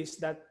complied with is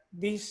that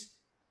this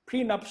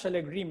prenuptial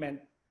agreement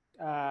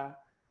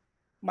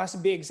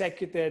must be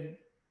executed,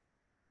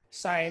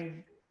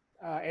 signed,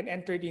 and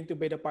entered into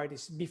by the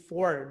parties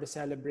before the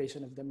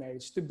celebration of the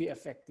marriage to be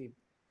effective.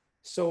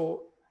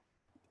 So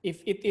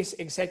if it is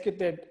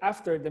executed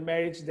after the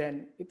marriage,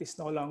 then it is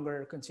no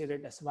longer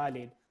considered as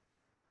valid.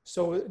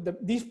 So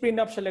this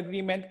prenuptial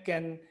agreement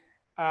can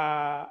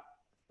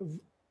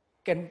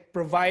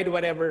provide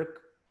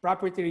whatever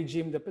property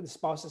regime the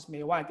spouses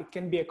may want. It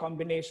can be a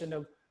combination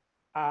of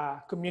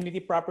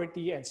community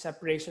property and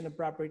separation of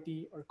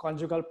property or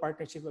conjugal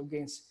partnership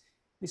against.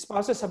 The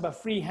spouses have a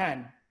free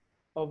hand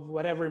of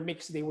whatever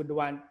mix they would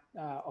want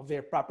of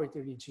their property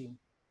regime.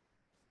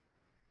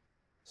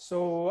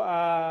 So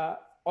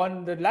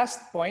On the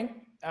last point,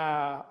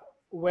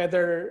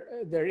 whether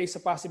there is a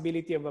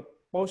possibility of a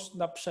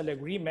post-nuptial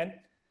agreement,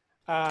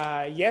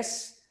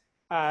 yes,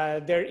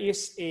 there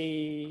is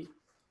a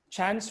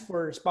chance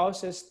for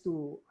spouses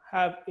to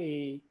have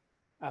a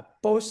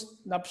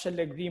post-nuptial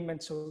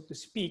agreement, so to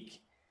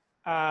speak.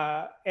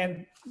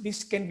 And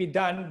this can be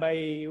done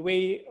by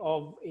way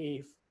of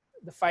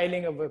the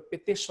filing of a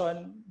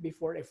petition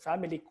before a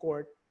family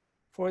court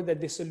for the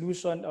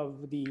dissolution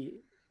of the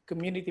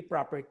community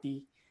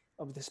property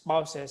of the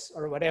spouses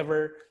or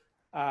whatever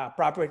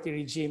property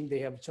regime they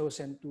have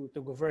chosen to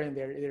govern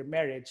their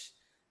marriage.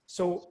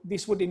 So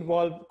this would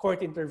involve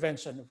court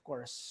intervention, of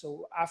course.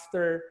 So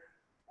after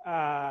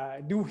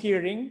due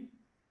hearing,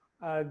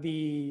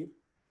 the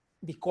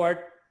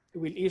court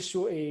will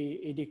issue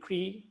a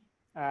decree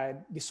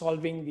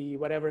dissolving the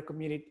whatever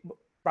community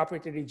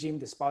property regime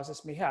the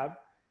spouses may have.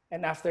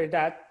 And after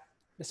that,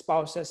 the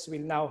spouses will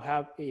now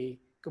have a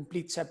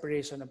complete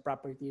separation of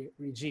property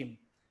regime.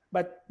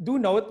 But do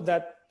note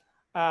that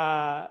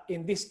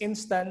in this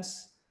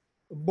instance,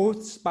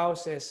 both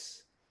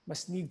spouses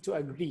must need to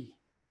agree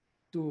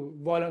to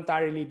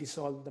voluntarily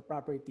dissolve the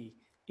property.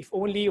 If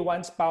only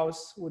one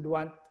spouse would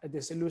want a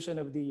dissolution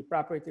of the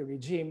property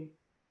regime,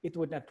 it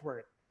would not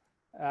work.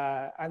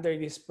 Under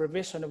this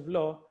provision of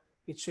law,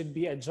 it should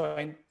be a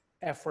joint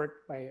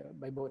effort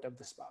by both of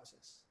the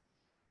spouses.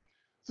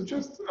 So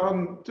just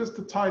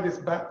to tie this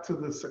back to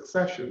the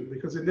succession,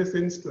 because in this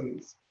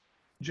instance,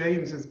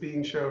 James is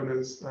being shown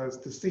as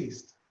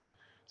deceased.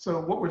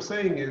 So what we're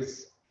saying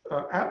is,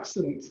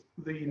 absent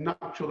the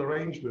nuptial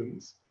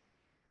arrangements,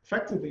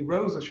 effectively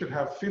Rosa should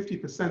have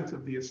 50%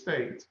 of the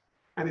estate,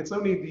 and it's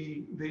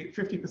only the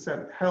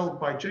 50% held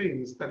by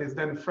James that is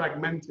then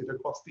fragmented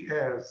across the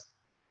heirs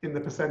in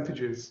the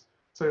percentages.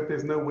 So if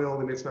there's no will,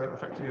 then it's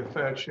effectively a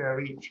third share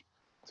each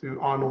to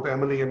Arnold,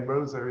 Emily, and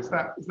Rosa. Is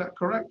that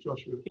correct,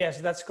 Joshua? Yes,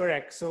 that's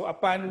correct. So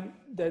upon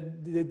the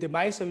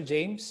demise of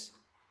James,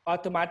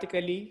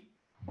 automatically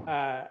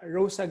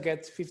Rosa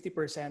gets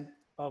 50%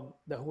 of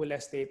the whole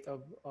estate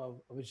of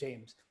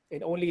James.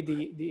 And only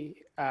the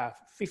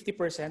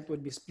 50%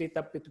 would be split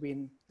up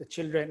between the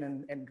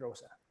children and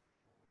Rosa.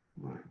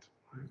 Right.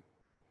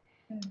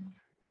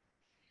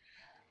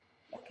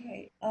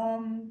 Okay.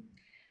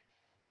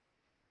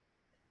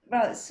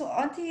 Well, so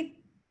on the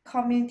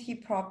community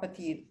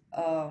property,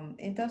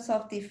 in terms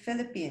of the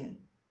Philippine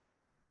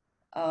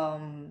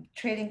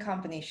trading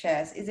company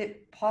shares, is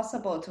it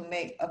possible to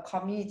make a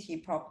community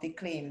property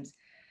claims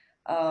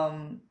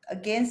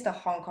against the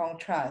Hong Kong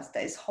Trust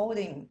that is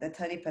holding the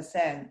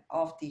 30%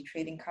 of the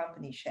trading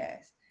company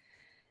shares?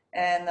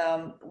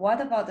 And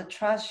what about the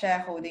trust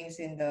shareholdings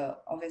in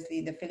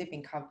obviously the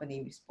Philippine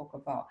company we spoke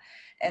about?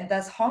 And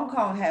does Hong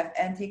Kong have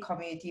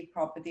anti-community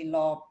property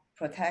law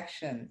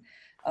protection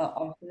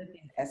on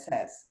Philippine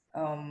assets?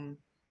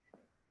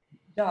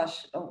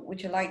 Josh, would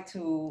you like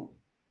to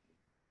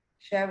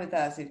share with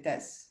us if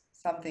that's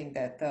something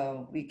that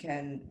we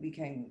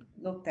can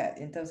look at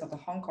in terms of the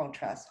Hong Kong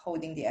Trust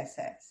holding the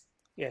assets?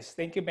 Yes,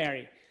 thank you,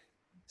 Mary.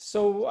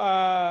 So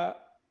a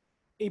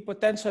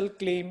potential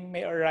claim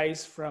may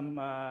arise from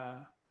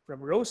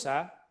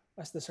Rosa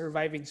as the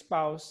surviving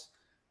spouse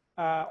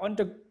on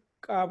the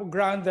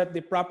ground that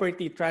the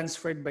property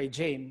transferred by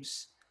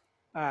James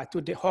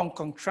to the Hong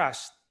Kong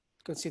Trust,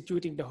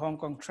 constituting the Hong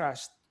Kong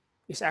Trust,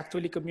 is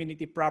actually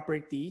community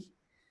property,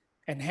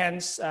 and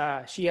hence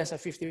she has a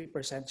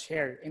 50%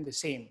 share in the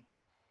same,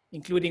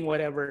 including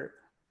whatever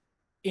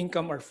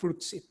income or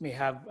fruits it may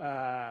have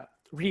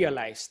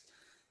realized.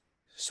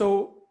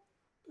 So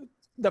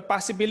the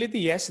possibility,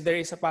 yes, there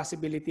is a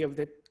possibility of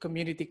the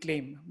community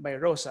claim by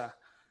Rosa.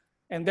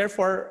 And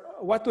therefore,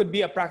 what would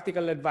be a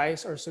practical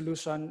advice or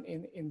solution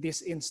in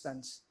this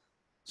instance?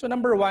 So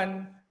number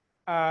one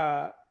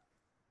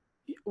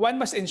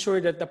must ensure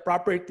that the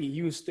property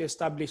used to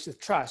establish the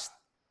trust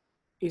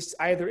is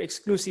either an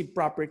exclusive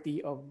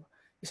property of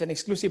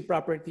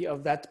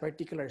that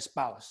particular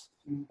spouse.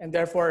 Mm-hmm. And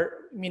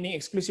therefore, meaning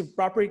exclusive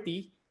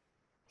property,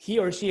 he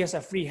or she has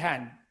a free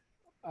hand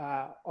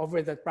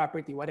over that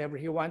property. Whatever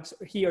he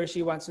or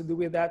she wants to do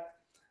with that,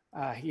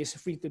 he is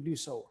free to do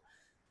so.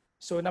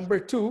 So number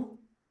two,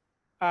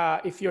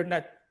 if you're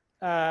not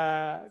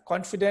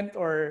confident,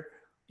 or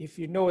if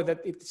you know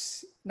that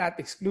it's not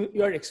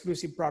your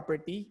exclusive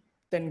property,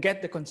 then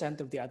get the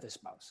consent of the other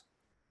spouse.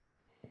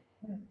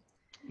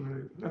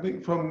 Right. I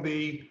think from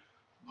the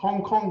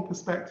Hong Kong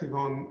perspective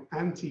on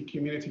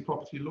anti-community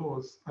property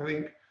laws, I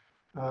think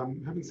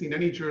haven't seen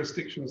any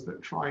jurisdictions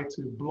that try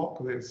to block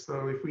this.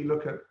 So if we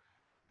look at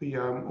the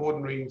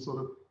ordinary sort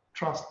of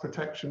trust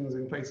protections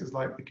in places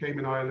like the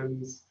Cayman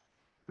Islands,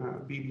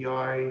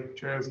 BVI,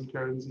 Jersey,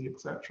 Guernsey,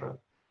 etc.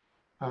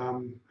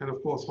 And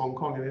of course, Hong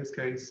Kong in this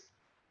case,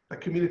 a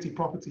community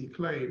property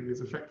claim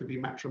is effectively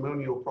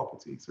matrimonial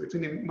property. So it's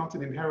not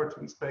an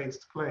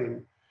inheritance-based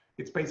claim.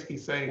 It's basically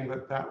saying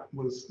that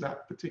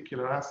that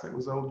particular asset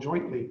was owned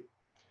jointly.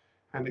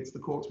 And it's the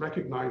courts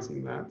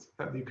recognizing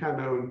that you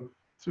can own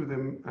through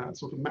the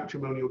sort of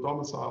matrimonial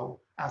domicile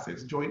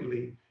assets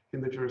jointly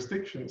in the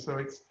jurisdiction. So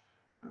it's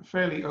a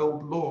fairly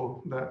old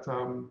law that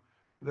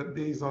that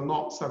these are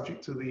not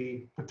subject to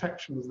the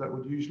protections that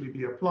would usually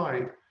be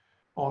applied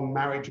on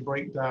marriage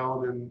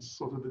breakdown and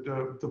sort of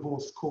the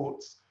divorce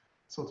courts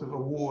sort of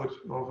award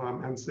of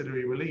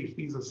ancillary relief.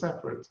 These are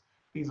separate.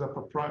 These are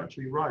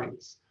proprietary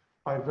rights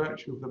by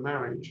virtue of the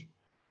marriage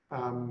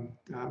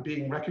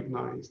being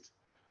recognized.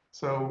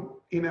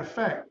 So in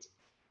effect,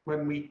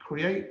 when we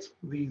create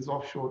these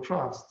offshore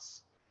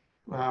trusts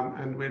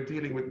and we're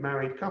dealing with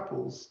married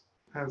couples,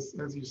 as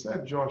you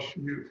said, Josh,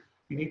 you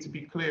need to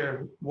be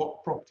clear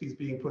what property is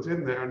being put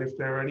in there and if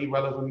there are any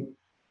relevant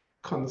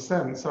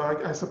consent. So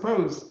I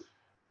suppose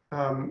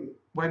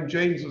when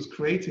James was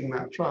creating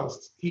that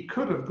trust, he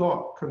could have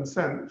got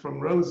consent from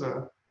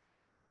Rosa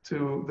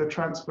to the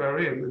transfer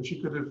in, and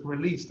she could have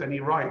released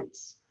any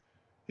rights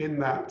in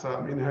that,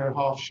 in her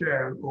half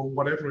share or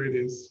whatever it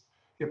is,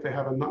 if they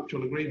have a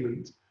nuptial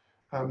agreement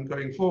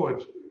going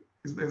forward.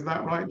 Is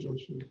that right,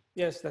 Joshua?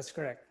 Yes, that's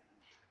correct.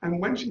 And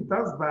when she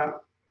does that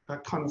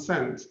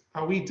consent,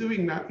 are we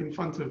doing that in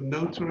front of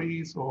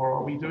notaries, or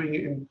are we doing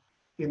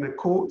it in a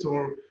court,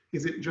 or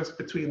is it just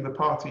between the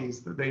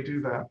parties that they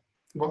do that?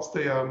 What's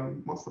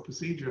the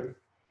procedure?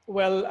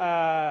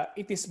 Well,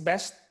 it is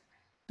best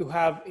to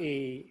have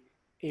a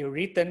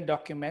written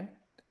document,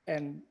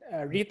 and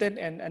a written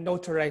and a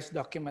notarized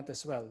document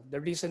as well.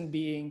 The reason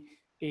being,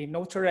 a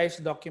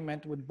notarized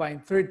document would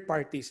bind third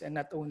parties and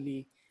not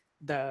only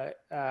the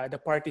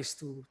parties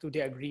to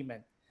the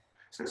agreement.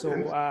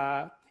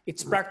 So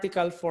it's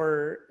practical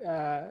for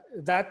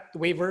that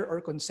waiver or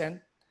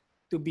consent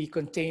to be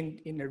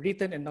contained in a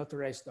written and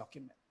notarized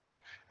document.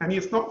 And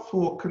it's not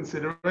for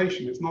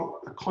consideration, it's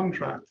not a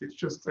contract, it's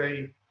just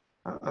a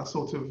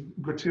sort of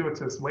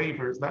gratuitous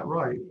waiver, is that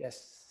right?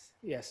 Yes,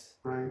 yes.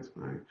 Right,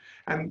 right.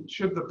 And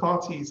should the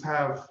parties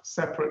have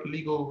separate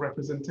legal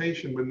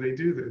representation when they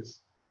do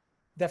this?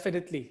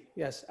 Definitely,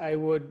 yes. I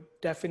would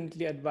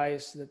definitely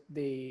advise that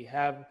they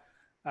have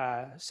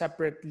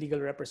separate legal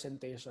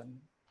representation.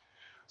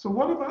 So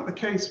what about the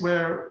case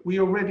where we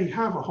already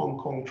have a Hong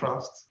Kong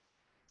trust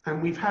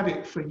and we've had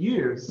it for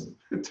years,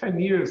 10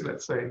 years,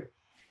 let's say,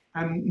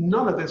 and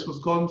none of this was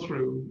gone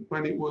through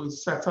when it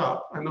was set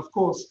up. And of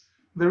course,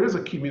 there is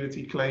a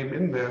community claim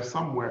in there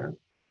somewhere.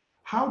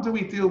 How do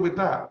we deal with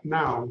that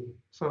now?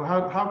 So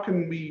how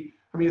can we,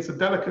 I mean, it's a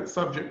delicate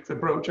subject to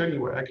broach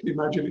anyway. I can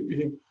imagine it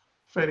being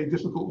a fairly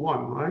difficult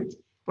one, right?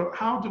 But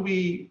how do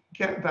we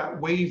get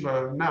that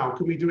waiver now?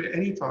 Can we do it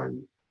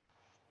anytime?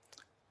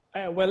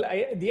 Well,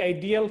 the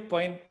ideal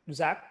point,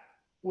 Zach,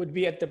 would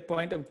be at the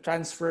point of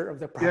transfer of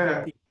the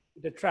property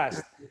to the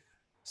trust. Yeah.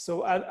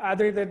 So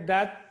other than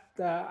that,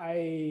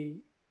 I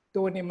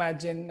don't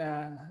imagine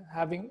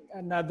having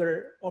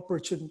another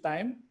opportune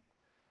time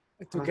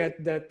to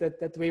get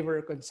that waiver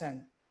of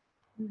consent.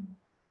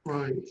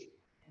 Right.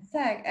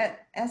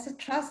 Zach, as a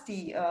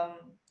trustee,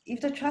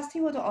 if the trustee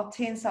were to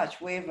obtain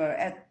such waiver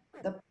at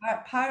the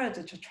prior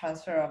to the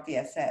transfer of the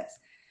assets,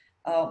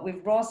 with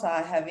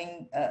Rosa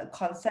having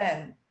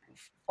consent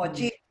for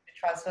James to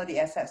transfer the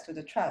assets to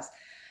the trust,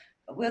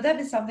 will that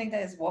be something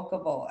that is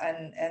workable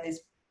and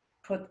is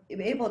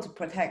able to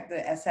protect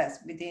the assets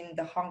within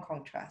the Hong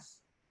Kong trust?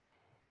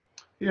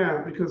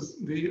 Yeah,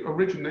 because the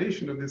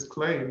origination of this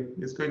claim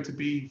is going to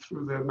be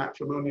through the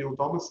matrimonial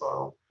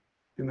domicile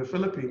in the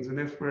Philippines. And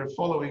if we're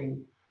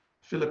following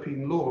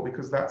Philippine law,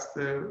 because that's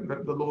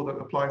the law that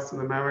applies to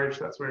the marriage,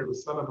 that's where it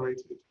was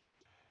celebrated,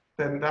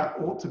 then that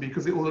ought to be,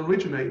 because it will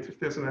originate, if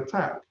there's an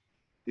attack,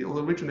 it will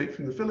originate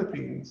from the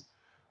Philippines.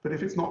 But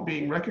if it's not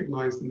being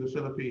recognized in the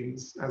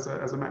Philippines as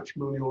a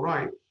matrimonial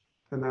right,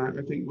 then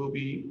I think we'll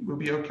be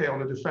okay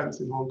on a defense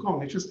in Hong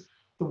Kong. It's just,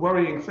 the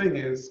worrying thing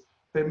is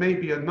there may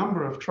be a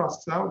number of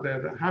trusts out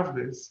there that have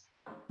this,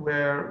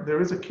 where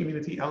there is a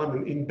community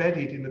element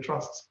embedded in the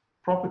trust's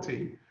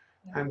property.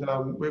 And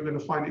we're going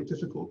to find it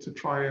difficult to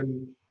try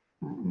and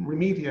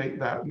remediate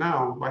that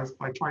now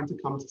by trying to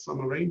come to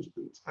some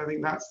arrangement. I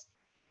think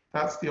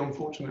that's the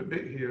unfortunate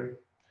bit here.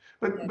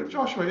 But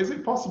Joshua, is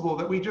it possible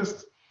that we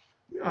just,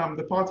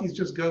 the parties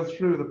just go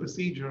through the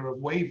procedure of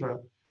waiver,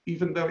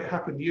 even though it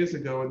happened years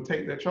ago, and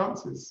take their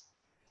chances?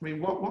 I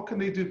mean, what can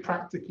they do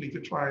practically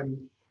to try and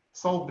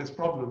solve this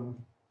problem?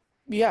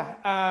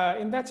 Yeah,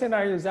 in that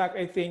scenario, Zach,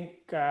 I think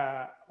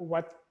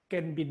what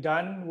can be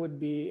done would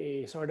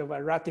be a sort of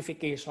a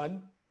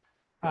ratification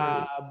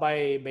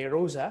by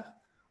Rosa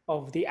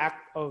of the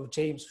act of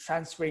James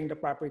transferring the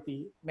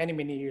property many,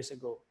 many years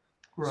ago.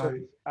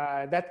 Right.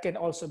 So that can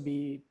also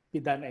be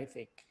done, I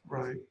think.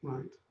 Right,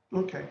 right.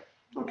 Okay,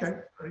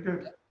 very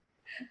good.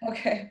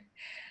 Okay.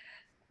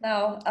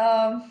 Now,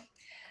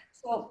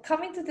 so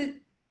coming to the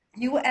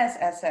US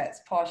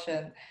assets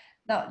portion.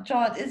 Now,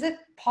 John, is it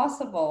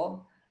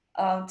possible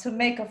to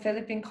make a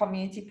Philippine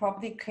community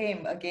property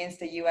claim against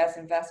the US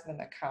investment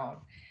account,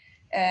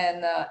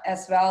 and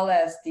as well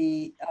as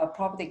the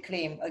property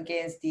claim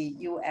against the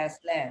US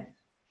land?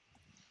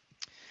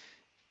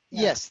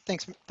 Yeah. Yes,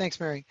 thanks,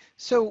 Mary.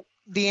 So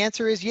the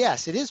answer is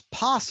yes, it is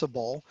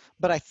possible,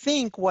 but I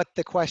think what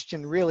the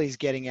question really is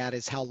getting at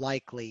is how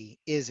likely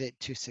is it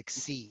to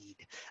succeed?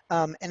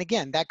 And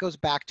again, that goes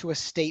back to a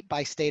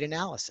state-by-state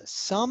analysis.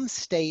 Some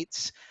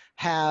states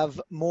have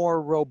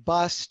more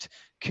robust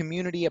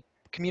community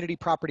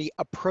property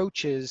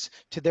approaches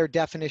to their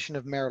definition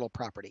of marital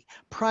property.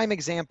 Prime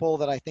example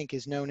that I think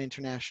is known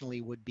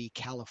internationally would be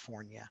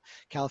California.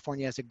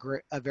 California has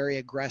a very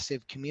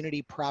aggressive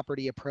community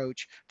property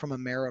approach from a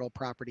marital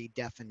property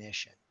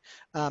definition.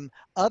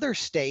 Other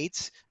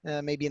states,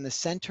 maybe in the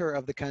center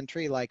of the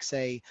country, like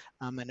say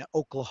an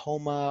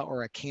Oklahoma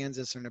or a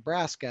Kansas or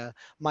Nebraska,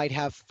 might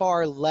have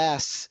far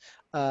less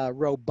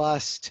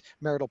robust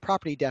marital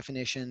property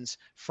definitions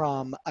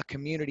from a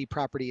community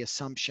property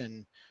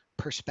assumption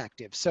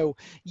perspective. So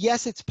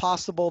yes, it's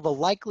possible. The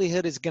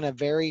likelihood is going to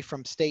vary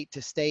from state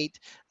to state,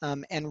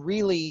 and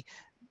really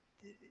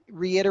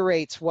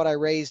reiterates what I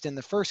raised in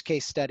the first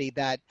case study,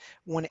 that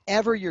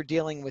whenever you're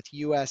dealing with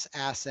US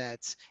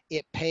assets,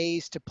 it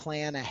pays to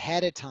plan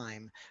ahead of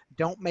time.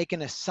 Don't make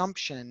an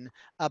assumption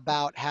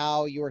about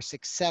how your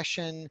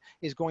succession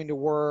is going to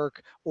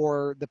work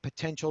or the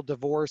potential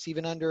divorce,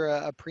 even under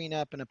a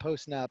prenup and a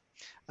postnup.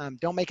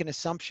 Don't make an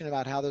assumption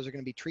about how those are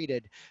going to be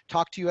treated.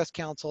 Talk to US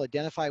counsel,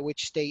 identify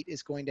which state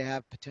is going to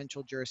have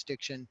potential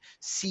jurisdiction,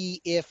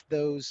 see if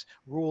those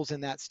rules in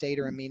that state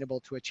are amenable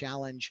to a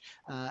challenge,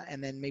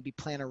 and then maybe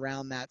plan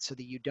around that so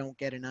that you don't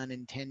get an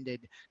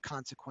unintended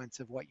consequence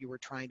of what you were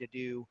trying to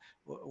do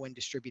when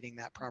distributing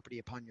that property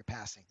upon your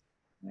passing.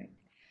 Right.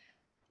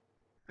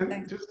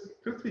 And just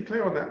to be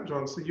clear on that,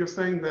 John, so you're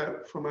saying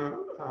that from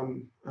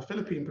a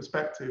Philippine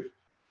perspective,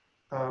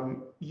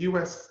 the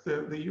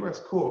US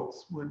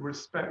courts would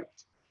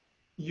respect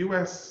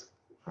US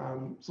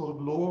sort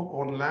of law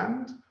on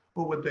land,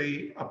 or would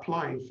they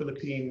apply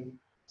Philippine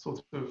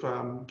sort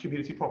of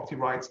community property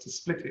rights to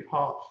split it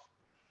half?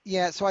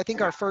 Yeah, so I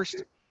think our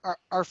first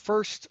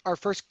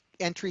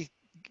entry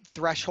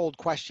threshold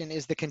question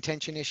is the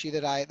contention issue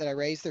that I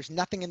raised. There's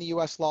nothing in the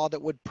US law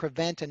that would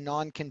prevent a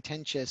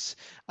non-contentious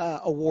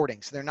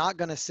awarding. So they're not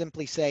going to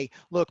simply say,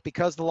 look,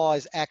 because the law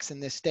is X in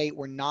this state,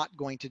 we're not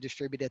going to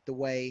distribute it the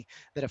way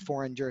that a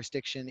foreign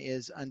jurisdiction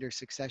is under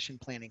succession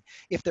planning.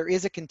 If there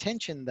is a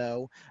contention,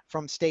 though,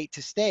 from state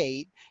to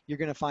state, you're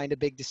going to find a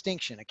big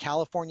distinction. A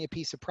California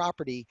piece of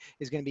property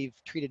is going to be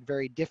treated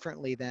very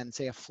differently than,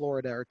 say, a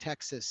Florida or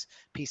Texas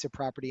piece of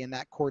property, and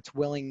that court's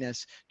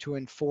willingness to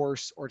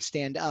enforce or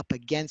stand up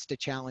against a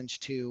challenge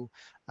to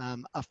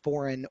a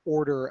foreign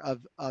order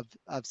of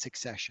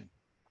succession.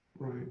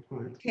 Right,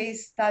 right.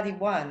 Case study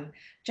 1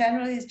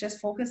 generally is just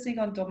focusing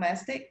on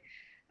domestic.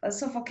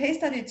 So for case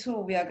study 2,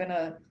 we are going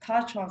to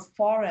touch on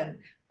foreign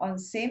on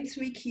same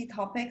 3 key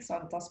topics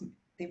on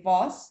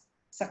divorce,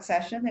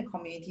 succession, and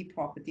community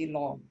property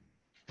law.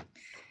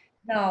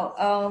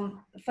 Now,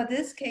 for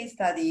this case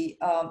study,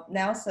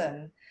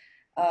 Nelson,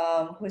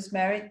 who is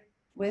married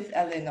with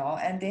Eleanor,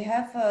 and they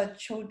have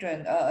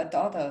children, a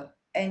daughter,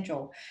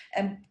 Angel,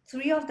 and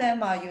 3 of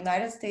them are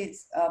United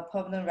States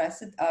permanent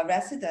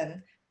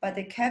resident, but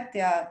they kept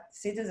their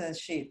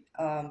citizenship,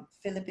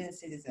 Philippine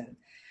citizen.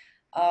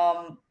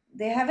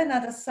 They have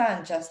another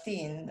son,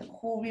 Justin,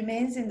 who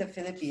remains in the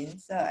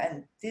Philippines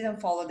and didn't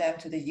follow them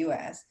to the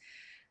US.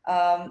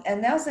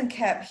 And Nelson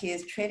kept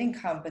his trading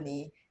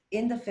company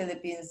in the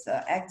Philippines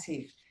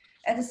active.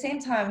 At the same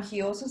time,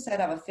 he also set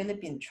up a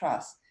Philippine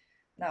trust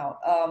now,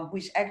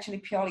 which actually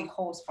purely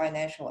holds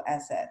financial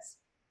assets.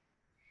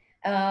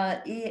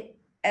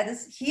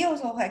 He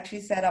also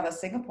actually set up a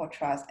Singapore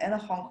trust and a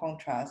Hong Kong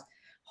trust,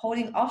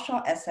 holding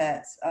offshore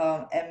assets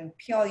and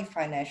purely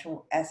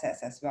financial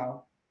assets as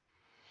well.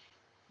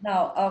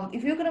 Now,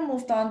 if you're going to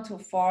move on to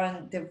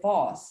foreign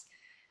divorce,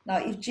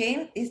 now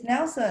if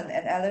Nelson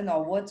and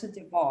Eleanor were to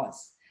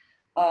divorce,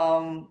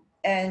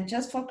 and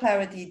just for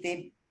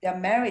clarity, their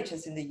marriage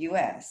is in the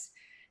US.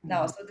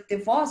 Now, so the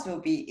divorce will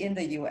be in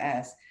the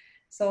US.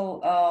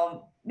 So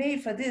maybe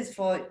for this,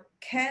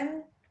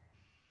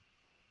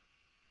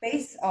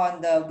 based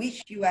on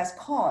which US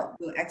court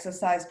will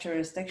exercise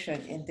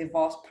jurisdiction in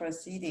divorce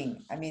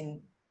proceeding, I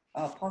mean,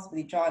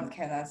 possibly John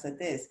can answer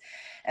this,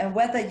 and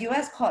whether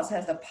US courts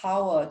has the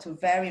power to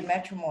vary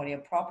matrimonial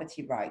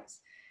property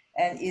rights,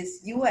 and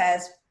is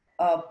US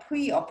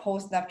pre or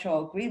post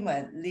nuptial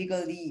agreement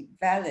legally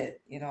valid,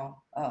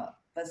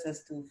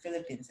 versus to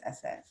Philippines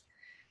assets.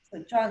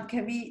 So John,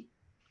 can we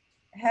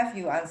have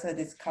you answer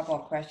this couple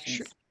of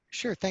questions?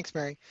 Sure. Thanks,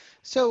 Mary.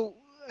 So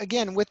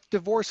again, with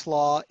divorce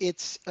law,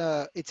 it's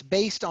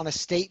based on a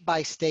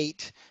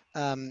state-by-state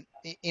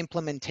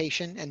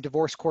implementation, and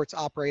divorce courts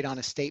operate on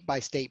a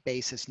state-by-state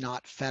basis,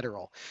 not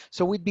federal.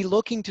 So we'd be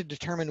looking to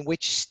determine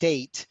which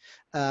state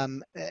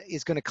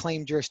is going to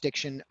claim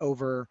jurisdiction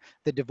over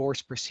the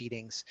divorce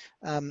proceedings.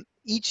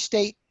 Each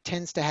state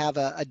tends to have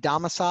a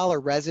domicile or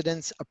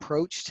residence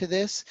approach to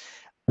this,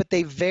 but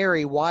they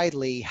vary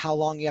widely how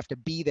long you have to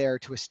be there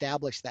to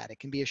establish that. It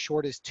can be as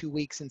short as 2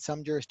 weeks in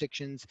some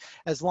jurisdictions,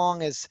 as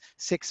long as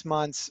 6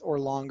 months or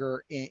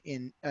longer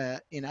in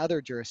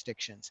other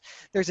jurisdictions.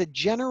 There's a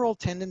general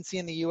tendency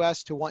in the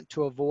US to want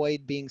to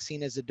avoid being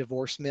seen as a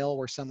divorce mill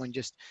where someone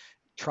just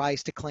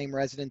tries to claim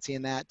residency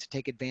in that to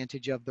take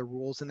advantage of the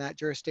rules in that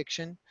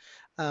jurisdiction.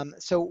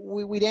 So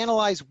we'd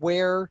analyze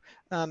where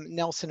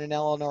Nelson and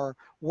Eleanor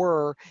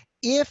were.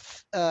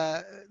 if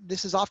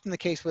this is often the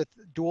case with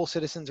dual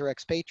citizens or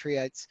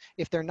expatriates,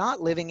 if they're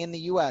not living in the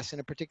US in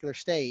a particular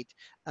state,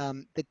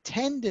 the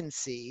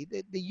tendency,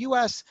 the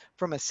US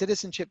from a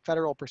citizenship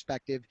federal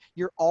perspective,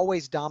 you're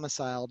always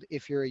domiciled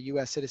if you're a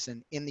US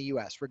citizen in the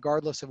US,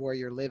 regardless of where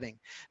you're living.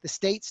 The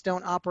states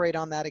don't operate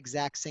on that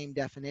exact same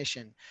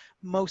definition.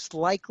 Most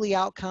likely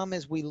outcome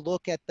is we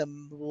look at the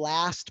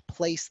last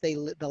place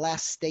the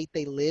last state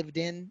they lived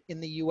in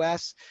the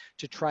US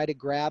to try to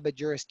grab a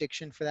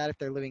jurisdiction for that if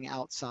they're living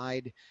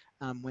outside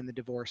when the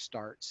divorce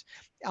starts.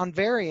 On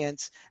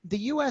variance, the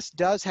US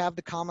does have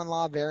the common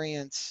law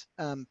variance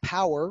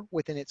power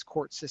within its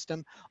court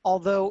system,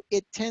 although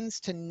it tends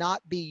to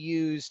not be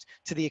used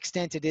to the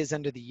extent it is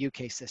under the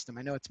UK system.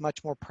 I know it's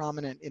much more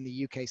prominent in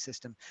the UK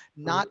system,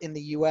 not in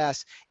the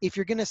US. If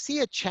you're going to see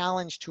a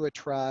challenge to a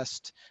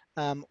trust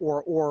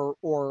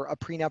or a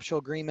prenuptial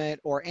agreement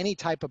or any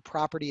type of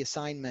property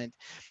assignment,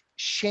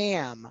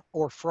 sham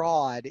or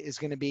fraud is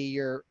going to be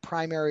your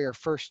primary or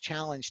first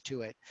challenge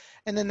to it.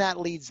 And then that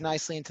leads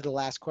nicely into the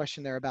last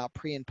question there about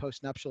pre and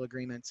post nuptial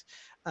agreements.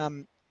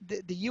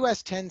 The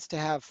US tends to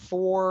have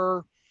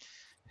 4,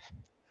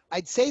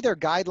 I'd say they're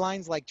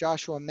guidelines like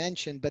Joshua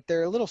mentioned, but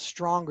they're a little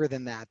stronger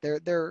than that.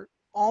 They're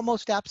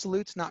almost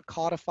absolutes, not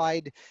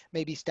codified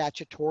maybe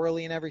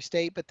statutorily in every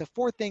state, but the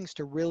 4 things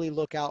to really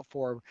look out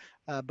for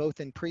both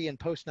in pre and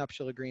post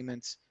nuptial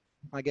agreements.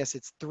 I guess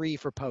it's 3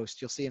 for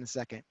post, you'll see in a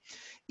second.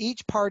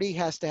 Each party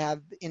has to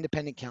have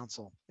independent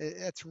counsel.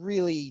 It's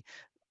really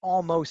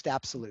almost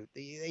absolute.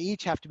 They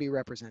each have to be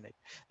represented.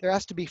 There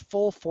has to be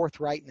full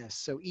forthrightness.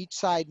 So each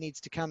side needs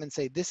to come and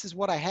say, this is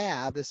what I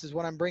have, this is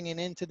what I'm bringing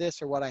into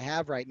this or what I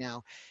have right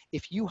now.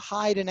 If you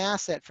hide an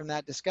asset from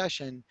that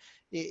discussion,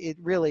 it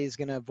really is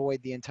going to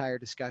avoid the entire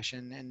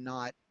discussion and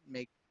not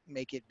make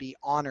it be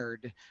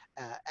honored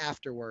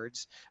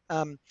afterwards.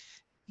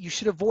 You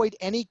should avoid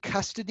any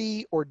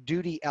custody or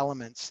duty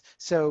elements.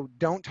 So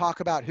don't talk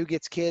about who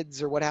gets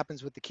kids or what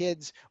happens with the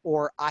kids,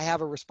 or I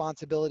have a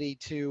responsibility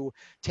to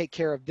take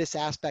care of this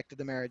aspect of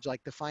the marriage,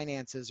 like the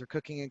finances or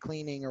cooking and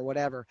cleaning or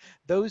whatever.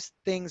 Those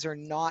things are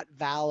not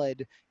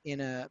valid in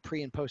a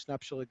pre and post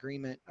nuptial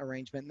agreement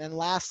arrangement. And then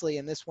lastly,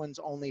 and this one's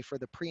only for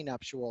the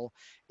prenuptial,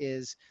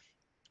 is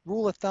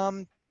rule of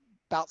thumb,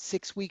 about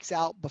 6 weeks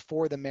out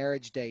before the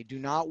marriage day. Do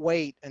not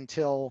wait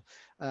until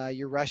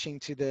you're rushing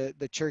to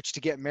the church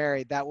to get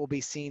married. That will be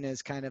seen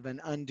as kind of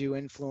an undue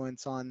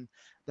influence on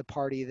the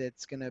party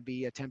that's going to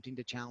be attempting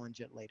to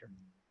challenge it later.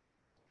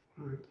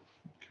 Right.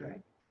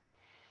 Okay.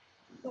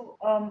 So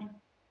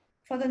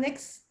for the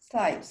next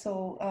slide,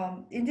 so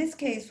in this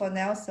case for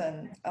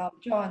Nelson,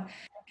 John,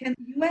 can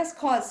the U.S.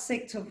 court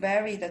seek to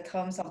vary the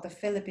terms of the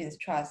Philippines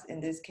Trust in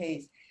this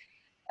case?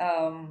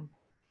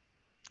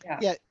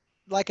 Yeah.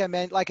 Like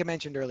I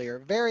mentioned earlier,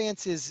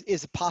 variance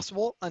is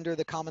possible under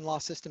the common law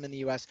system in the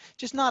U.S.,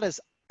 just not as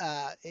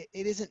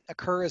it doesn't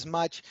occur as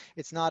much.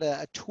 It's not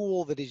a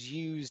tool that is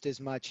used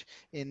as much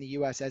in the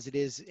U.S. as it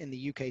is in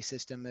the UK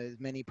system, as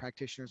many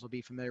practitioners will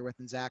be familiar with,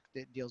 and Zach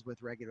deals with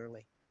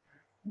regularly.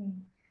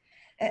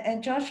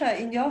 And Joshua,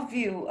 in your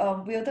view,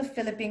 will the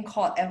Philippine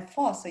court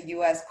enforce a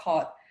U.S.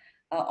 court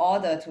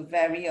order to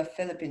vary a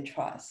Philippine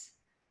trust?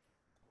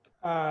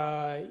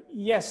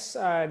 Yes,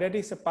 that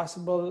is a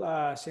possible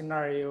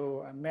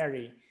scenario,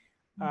 Mary.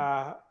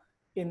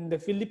 In the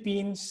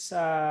Philippines,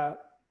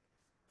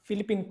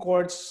 Philippine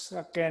courts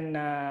can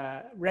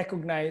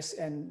recognize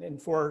and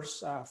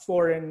enforce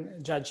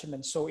foreign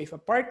judgments. So if a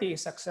party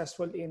is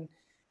successful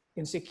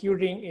in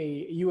securing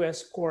a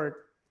U.S.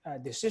 court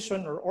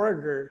decision or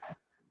order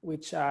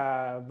which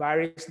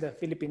varies the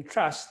Philippine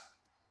trust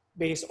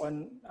based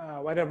on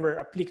whatever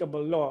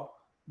applicable law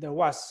there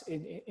was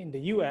in the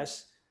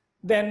U.S.,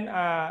 then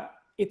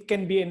it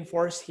can be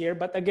enforced here,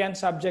 but again,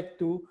 subject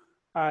to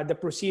the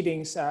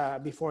proceedings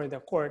before the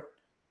court,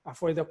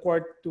 for the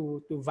court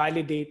to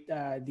validate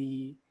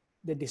the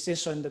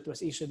decision that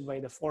was issued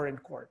by the foreign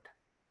court.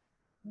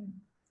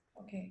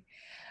 Okay.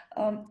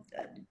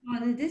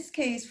 In this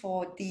case,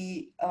 for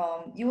the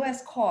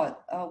U.S. court,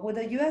 would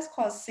the U.S.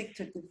 court seek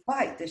to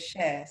divide the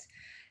shares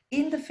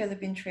in the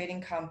Philippine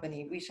Trading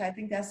Company, which I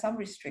think there are some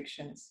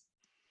restrictions?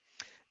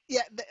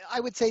 Yeah,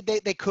 I would say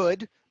they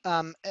could.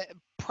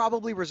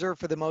 Probably reserved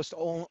for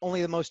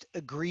only the most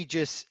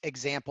egregious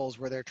examples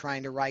where they're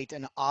trying to right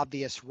an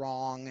obvious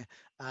wrong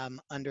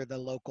under the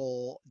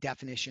local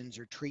definitions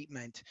or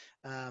treatment.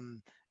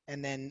 And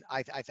then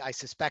I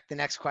suspect the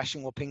next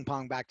question will ping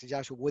pong back to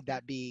Joshua. Would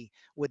that be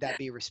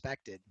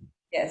respected?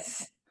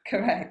 Yes,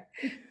 correct.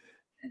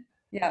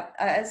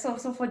 Yeah, so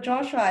for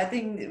Joshua, I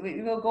think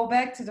we will go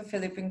back to the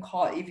Philippine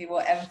court if it will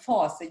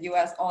enforce the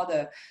U.S.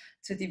 order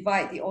to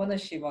divide the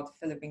ownership of the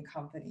Philippine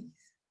companies.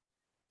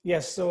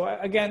 Yes, so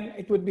again,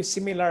 it would be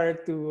similar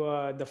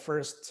to the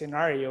first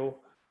scenario.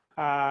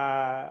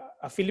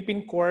 A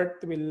Philippine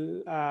court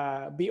will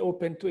be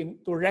open to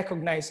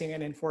recognizing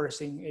and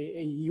enforcing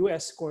a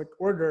U.S. court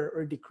order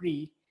or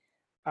decree,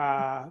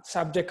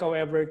 subject,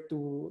 however,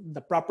 to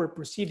the proper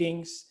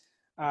proceedings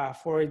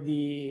for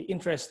the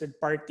interested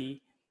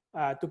party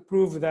to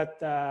prove that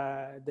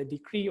the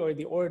decree or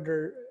the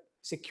order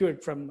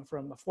secured from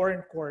a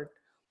foreign court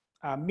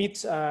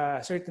meets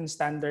certain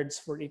standards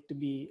for it to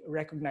be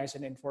recognized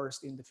and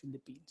enforced in the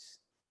Philippines.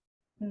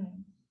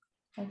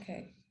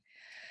 Okay.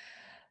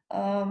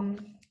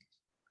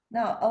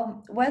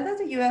 Now, whether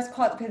the U.S.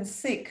 court can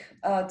seek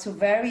to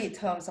vary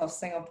terms of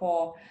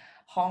Singapore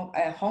Hong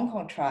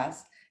Kong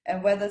Trust,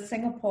 and whether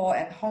Singapore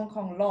and Hong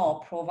Kong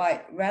law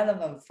provide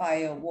relevant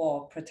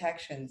firewall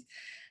protections.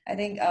 I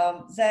think,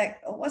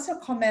 Zach, what's your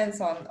comments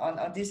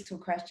on these two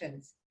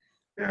questions?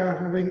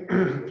 Yeah, I think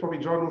probably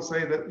John will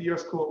say that the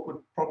US court would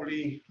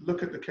probably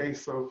look at the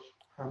case of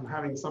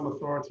having some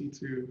authority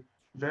to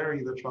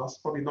vary the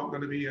trust, probably not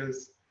going to be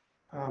as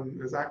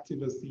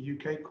active as the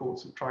UK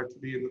courts have tried to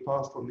be in the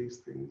past on these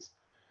things.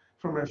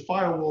 From a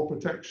firewall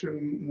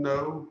protection,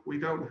 no, we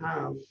don't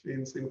have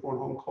in Singapore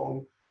and Hong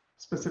Kong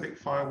specific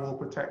firewall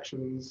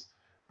protections,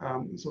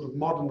 sort of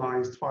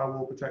modernized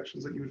firewall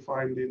protections that you would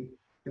find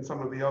in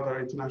some of the other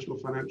international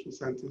financial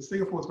centers.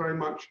 Singapore is very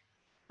much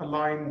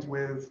aligned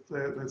with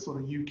the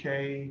sort of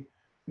UK,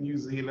 New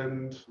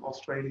Zealand,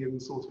 Australian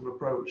sort of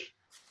approach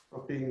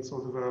of being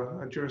sort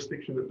of a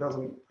jurisdiction that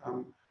doesn't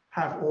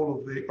have all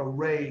of the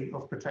array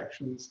of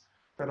protections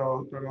that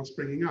are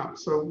springing up.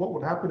 So what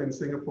would happen in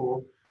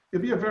Singapore,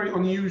 it'd be a very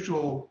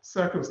unusual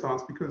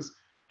circumstance because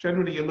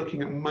generally you're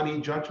looking at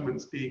money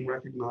judgments being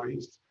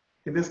recognized.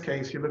 In this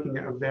case, you're looking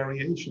at a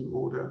variation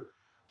order.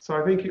 So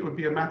I think it would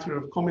be a matter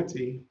of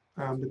comity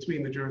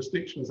between the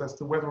jurisdictions as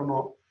to whether or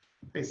not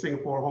a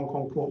Singapore or Hong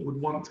Kong court would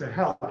want to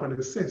help and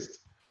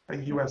assist a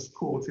US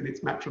court in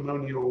its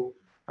matrimonial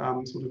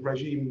sort of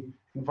regime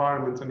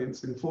environment and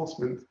its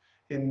enforcement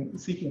in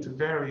seeking to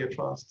vary a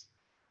trust.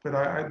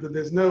 But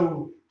there's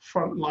no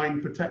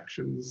frontline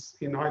protections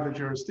in either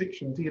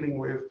jurisdiction dealing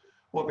with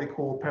what they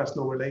call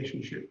personal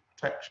relationship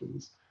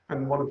protections,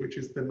 and one of which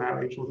is the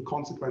marriage or the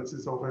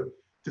consequences of a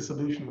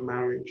dissolution of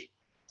marriage.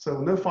 So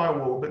no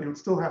firewall, but you would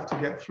still have to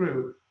get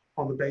through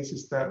on the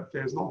basis that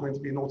there's not going to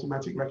be an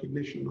automatic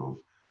recognition of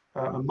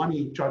a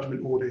money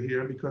judgment order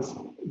here because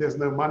there's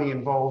no money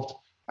involved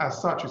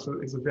as such.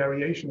 It's a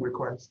variation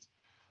request.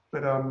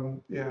 But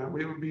yeah,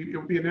 it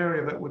would be an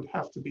area that would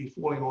have to be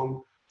falling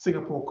on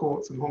Singapore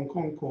courts and Hong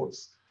Kong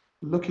courts,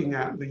 looking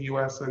at the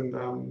US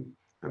and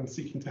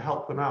seeking to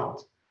help them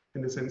out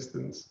in this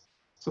instance.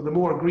 So the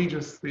more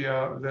egregious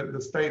the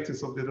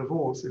status of the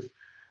divorce, if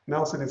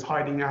Nelson is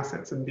hiding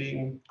assets and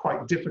being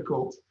quite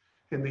difficult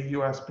in the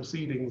US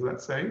proceedings,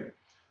 let's say,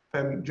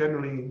 then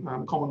generally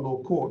common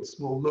law courts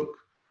will look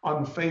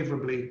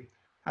unfavorably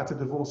at a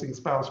divorcing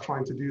spouse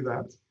trying to do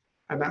that.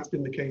 And that's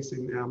been the case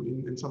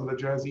in some of the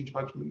Jersey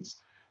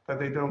judgments, that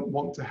they don't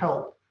want to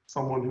help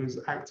someone who's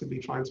actively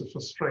trying to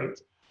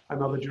frustrate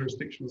another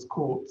jurisdiction's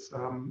court's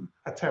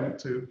attempt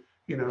to,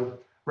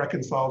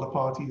 reconcile the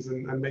parties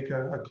and make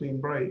a clean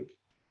break.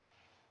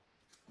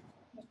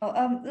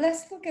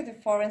 Let's look at the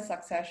foreign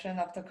succession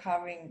after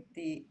covering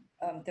the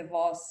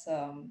divorce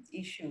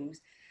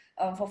issues.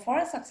 For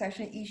foreign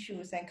succession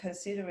issues and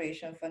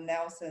consideration for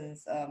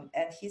Nelson's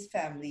and his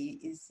family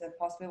is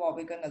possibly what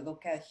we're going to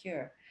look at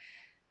here.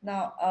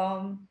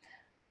 Now,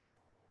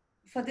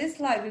 for this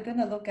slide, we're going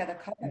to look at a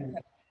couple of questions,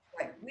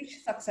 like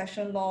which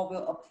succession law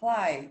will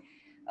apply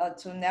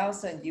to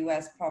Nelson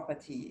US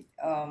property.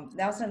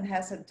 Nelson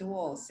has a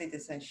dual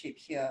citizenship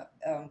here,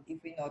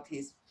 if we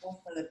notice,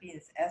 both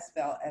Philippines as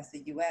well as the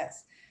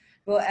US.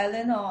 Will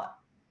Eleanor,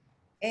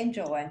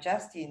 Angel, and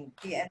Justin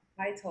be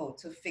entitled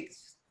to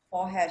fixed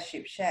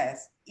foreheadship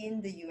shares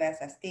in the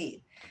US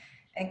estate?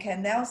 And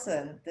can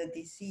Nelson, the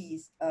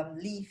deceased,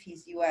 leave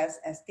his US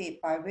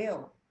estate by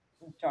will?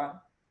 John,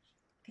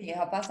 can you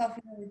help us out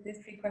with these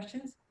three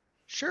questions?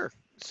 Sure.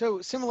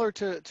 So similar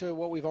to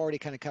what we've already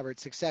kind of covered,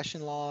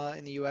 succession law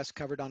in the US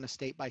covered on a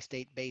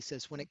state-by-state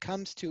basis. When it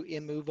comes to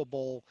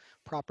immovable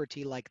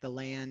property like the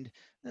land,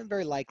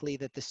 very likely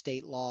that the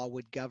state law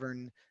would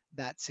govern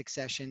that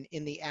succession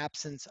in the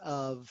absence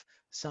of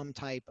some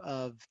type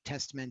of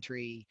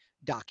testamentary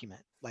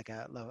document, like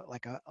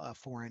a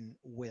foreign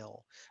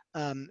will.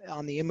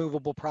 On the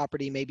immovable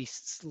property, maybe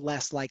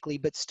less likely,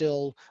 but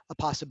still a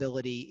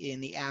possibility in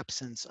the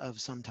absence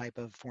of some type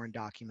of foreign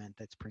document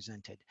that's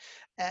presented.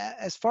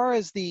 As far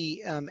as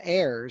the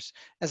heirs,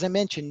 as I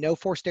mentioned, no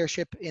forced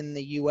heirship in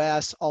the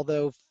US,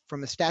 although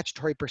from a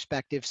statutory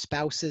perspective,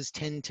 spouses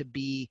tend to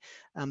be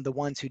the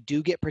ones who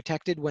do get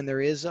protected when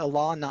there is a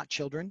law, not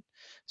children.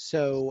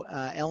 So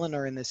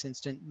Eleanor in this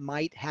instant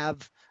might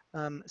have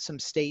some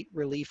state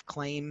relief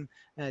claim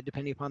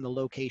depending upon the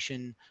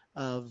location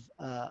of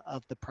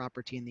the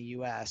property in the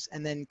US.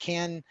 And then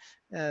can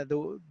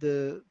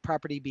the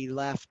property be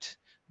left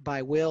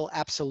by will?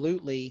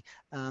 Absolutely,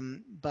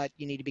 but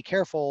you need to be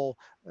careful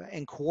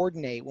and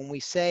coordinate. When we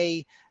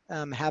say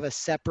have a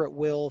separate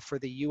will for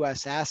the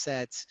US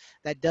assets,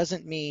 that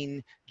doesn't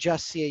mean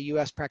just see a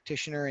US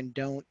practitioner and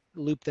don't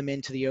loop them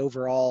into the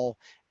overall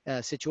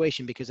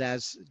situation, because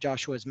as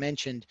Joshua has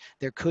mentioned,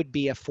 there could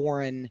be a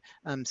foreign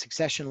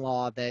succession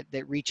law that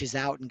reaches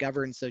out and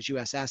governs those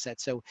U.S.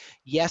 assets. So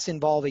yes,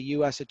 involve a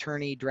U.S.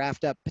 attorney,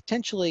 draft up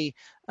potentially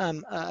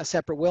a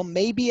separate will,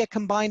 maybe a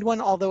combined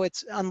one, although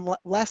it's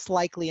less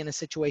likely in a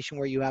situation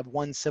where you have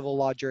one civil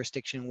law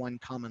jurisdiction, one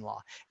common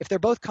law. If they're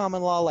both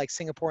common law, like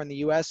Singapore and the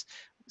U.S.,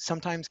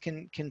 sometimes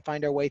can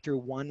find our way through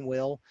one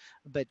will,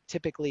 but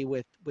typically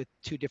with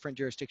two different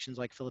jurisdictions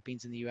like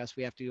Philippines and the US,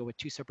 we have to go with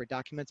two separate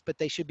documents, but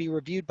they should be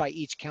reviewed by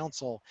each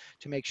council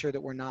to make sure that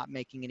we're not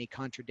making any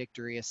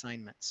contradictory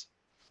assignments.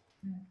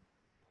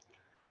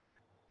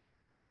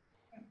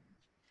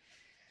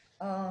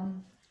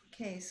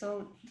 Okay,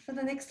 so for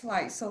the next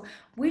slide, so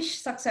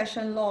which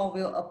succession law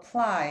will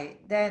apply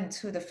then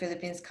to the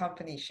Philippines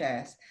company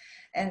shares?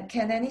 And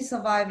can any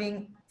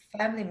surviving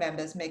family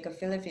members make a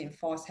Philippine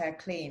forced heir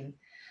claim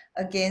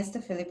against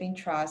the Philippine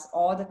trust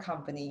or the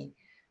company?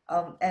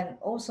 And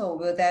also,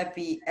 will there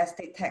be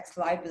estate tax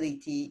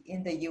liability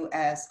in the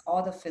US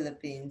or the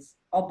Philippines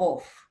or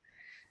both?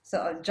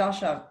 So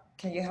Joshua,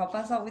 can you help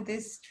us out with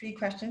these three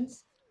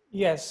questions?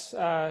 Yes.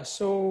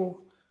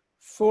 So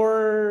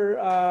for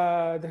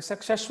the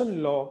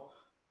succession law,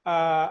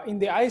 in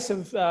the eyes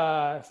of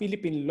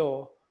Philippine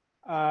law,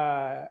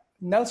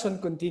 Nelson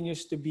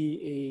continues to be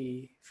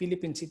a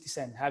Philippine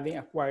citizen, having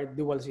acquired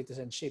dual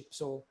citizenship.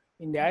 So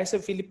in the eyes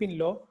of Philippine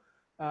law,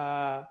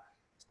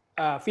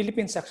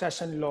 Philippine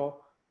succession law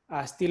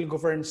still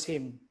governs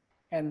him.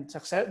 And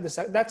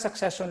that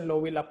succession law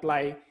will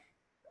apply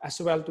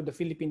as well to the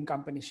Philippine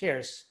company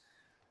shares.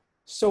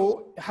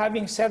 So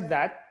having said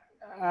that,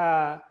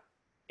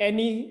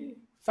 any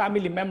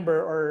family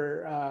member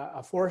or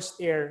a forced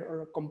heir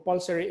or a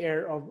compulsory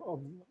heir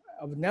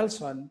of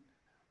Nelson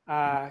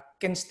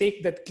can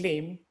stake that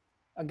claim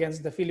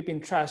against the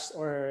Philippine trust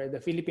or the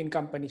Philippine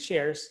company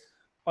shares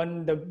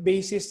on the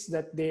basis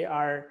that they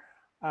are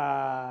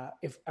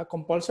if a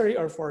compulsory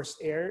or forced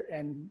heir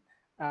and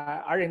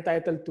are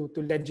entitled to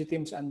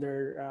legitimes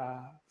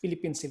under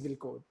Philippine Civil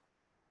Code.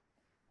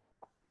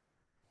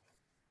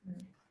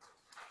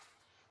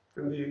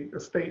 And the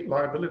estate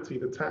liability,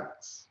 the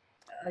tax.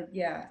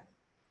 Yeah,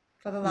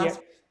 for the last.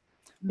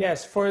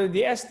 Yes, for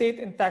the estate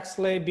and tax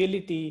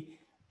liability,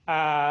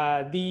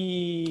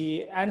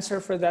 the answer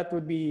for that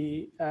would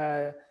be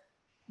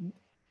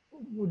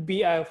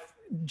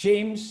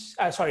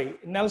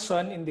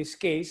Nelson in this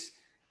case,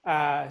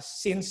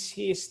 since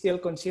he is still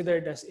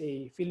considered as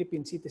a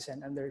Philippine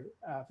citizen under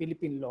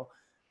Philippine law.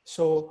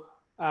 So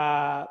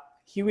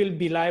he will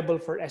be liable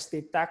for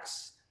estate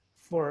tax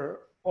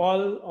for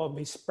all of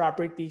his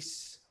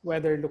properties,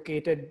 whether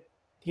located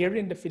here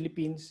in the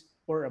Philippines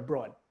or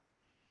abroad.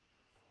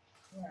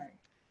 Right.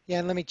 Yeah,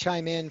 and let me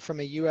chime in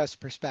from a U.S.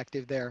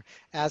 perspective there.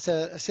 As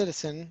a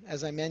citizen,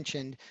 as I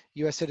mentioned,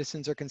 U.S.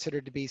 citizens are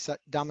considered to be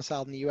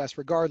domiciled in the U.S.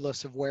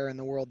 regardless of where in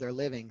the world they're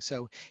living.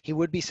 So he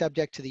would be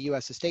subject to the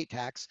U.S. estate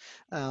tax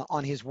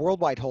on his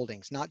worldwide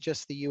holdings, not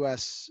just the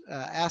U.S.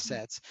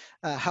 Assets.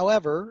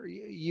 However,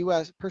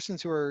 U.S.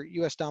 persons who are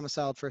U.S.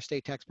 domiciled for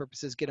estate tax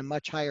purposes get a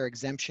much higher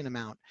exemption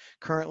amount,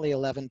 currently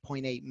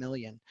 11.8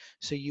 million.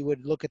 So you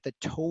would look at the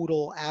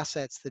total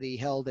assets that he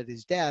held at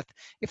his death.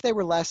 If they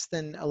were less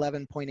than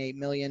 11.8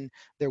 million,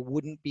 there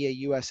wouldn't be a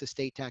U.S.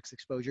 estate tax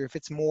exposure. If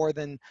it's more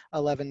than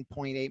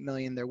 11.8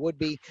 million, there would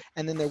be,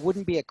 and then there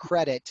wouldn't be a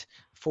credit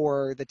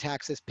for the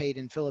taxes paid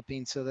in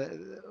Philippines. So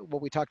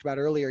what we talked about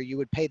earlier, you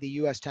would pay the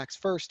U.S. tax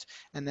first,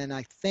 and then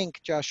I think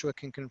Joshua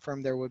can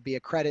confirm there would be a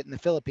credit in the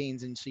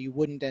Philippines, and so you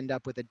wouldn't end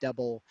up with a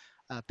double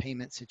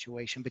payment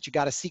situation, but you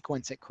got to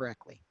sequence it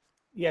correctly.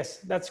 Yes,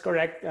 that's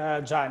correct,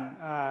 John.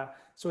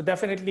 So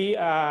definitely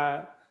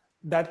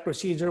that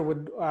procedure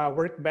would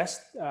work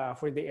best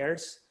for the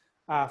heirs.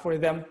 For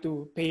them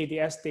to pay the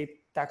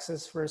estate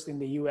taxes first in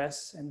the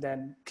US and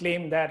then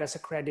claim that as a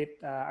credit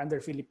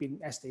under Philippine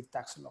estate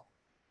tax law.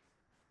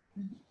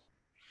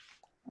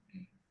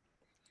 Okay.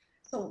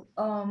 So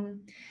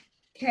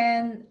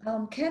can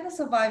the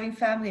surviving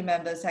family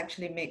members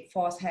actually make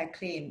forced heir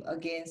claim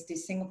against the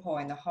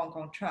Singapore and the Hong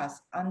Kong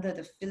trust under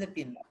the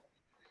Philippine law?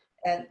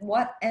 And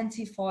what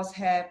anti-forced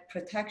heir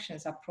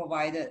protections are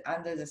provided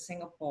under the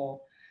Singapore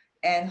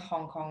and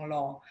Hong Kong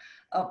law?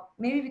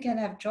 Maybe we can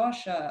have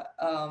Joshua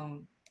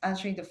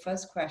answering the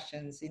first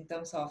questions in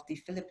terms of the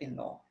Philippine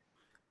law.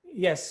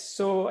 Yes,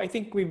 so I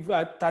think we've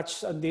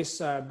touched on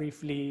this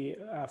briefly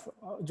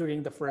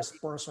during the first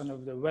portion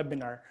of the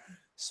webinar.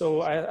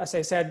 So as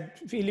I said,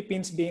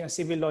 Philippines being a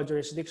civil law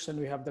jurisdiction,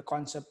 we have the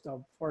concept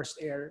of forced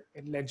heir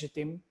and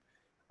legitim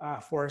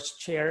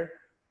forced share.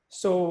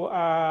 So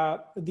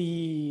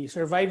the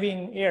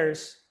surviving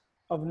heirs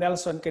of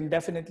Nelson can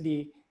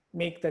definitely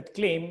make that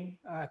claim,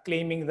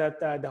 claiming that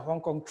the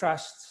Hong Kong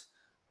trusts,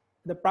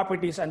 the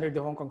properties under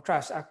the Hong Kong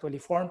trust actually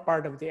form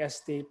part of the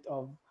estate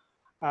of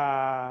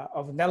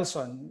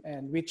Nelson,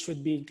 and which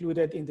should be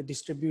included in the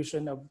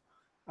distribution of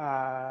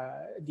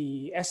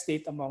the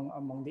estate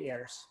among the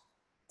heirs.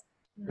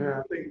 Yeah,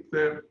 I think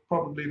they're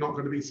probably not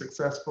going to be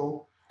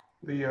successful.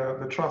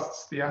 The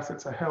trusts, the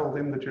assets are held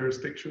in the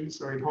jurisdictions,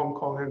 so in Hong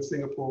Kong and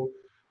Singapore,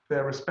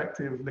 their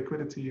respective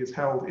liquidity is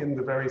held in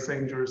the very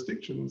same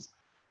jurisdictions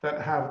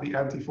that have the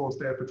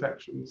anti-forced air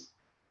protections.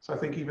 So I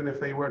think even if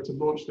they were to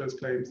launch those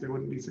claims, they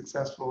wouldn't be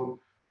successful,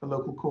 and the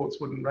local courts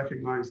wouldn't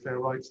recognize their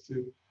rights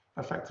to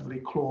effectively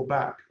claw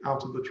back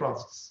out of the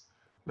trusts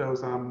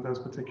those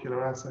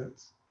particular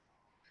assets.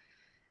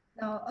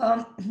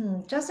 Now,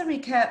 just a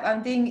recap, I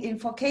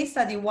think for case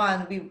study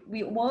 1,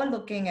 we were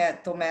looking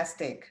at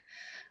domestic.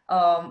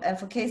 And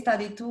for case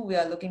study 2, we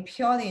are looking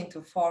purely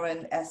into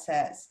foreign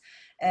assets.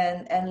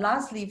 And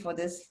lastly, for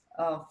this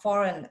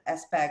foreign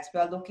aspects, we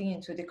are looking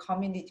into the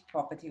community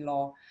property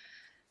law.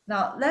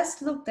 Now,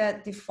 let's look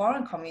at the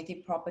foreign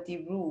community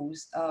property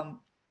rules.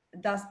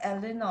 Does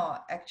Eleanor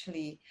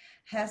actually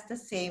has the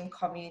same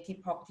community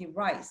property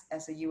rights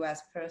as a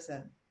US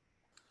person?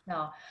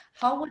 Now,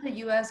 how would the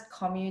US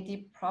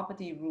community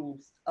property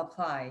rules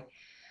apply?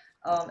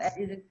 And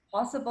is it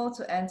possible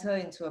to enter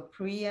into a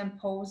pre and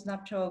post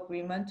nuptial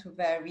agreement to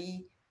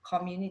vary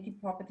community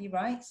property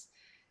rights?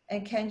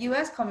 And can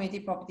US community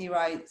property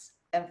rights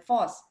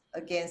enforce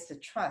against the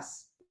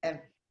trust and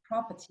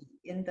property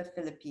in the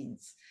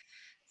Philippines?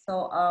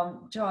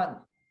 So,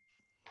 John.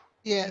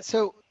 Yeah,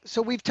 so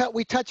we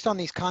touched on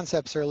these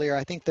concepts earlier.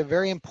 I think the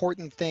very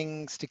important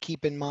things to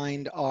keep in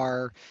mind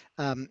are,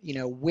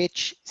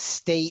 which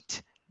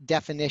state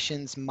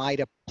definitions might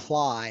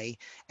apply,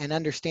 and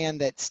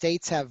understand that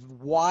states have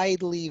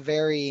widely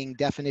varying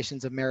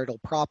definitions of marital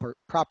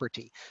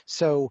property.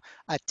 So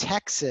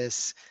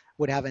Texas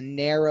would have a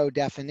narrow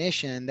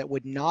definition that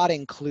would not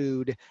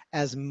include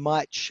as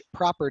much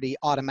property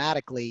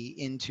automatically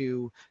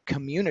into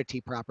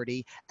community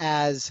property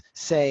as,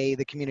 say,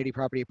 the community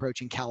property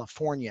approach in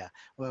California,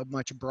 a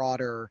much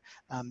broader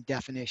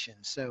definition.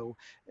 So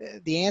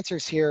the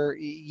answers here,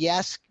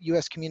 yes,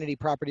 US community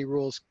property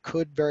rules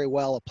could very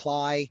well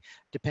apply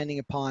depending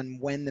upon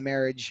when the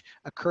marriage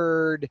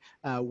occurred,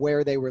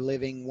 where they were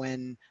living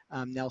when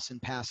Nelson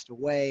passed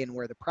away, and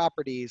where the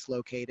property is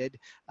located.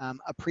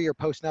 A pre or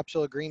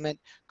post-nuptial agreement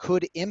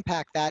could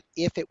impact that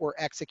if it were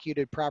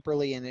executed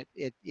properly and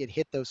it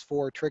hit those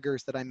 4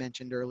 triggers that I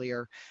mentioned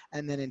earlier.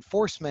 And then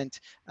enforcement,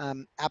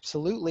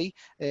 absolutely.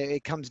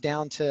 It comes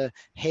down to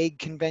Hague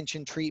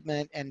Convention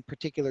treatment and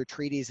particular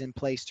treaties in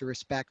place to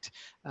respect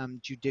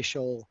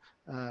judicial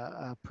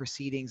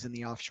proceedings in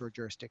the offshore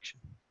jurisdiction.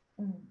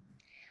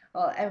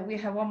 Well, and we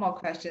have one more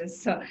question.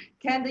 So,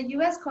 can the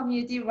U.S.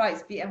 community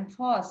rights be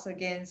enforced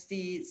against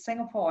the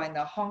Singapore and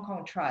the Hong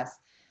Kong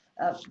Trust?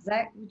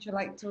 Zach, would you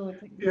like to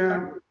take this?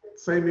 Yeah,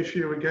 same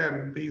issue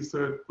again. These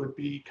would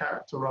be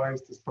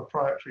characterized as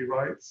proprietary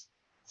rights,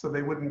 so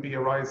they wouldn't be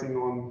arising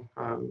on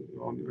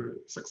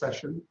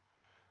succession.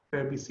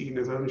 They'd be seen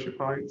as ownership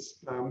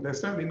rights. They're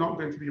certainly not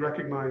going to be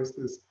recognized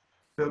as,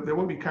 they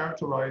won't be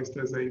characterized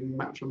as a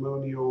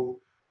matrimonial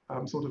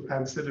sort of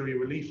ancillary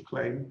relief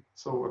claim,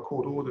 so a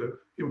court order.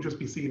 It will just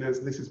be seen as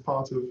this is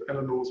part of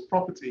Eleanor's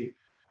property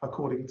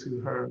according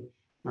to her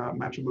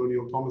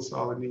matrimonial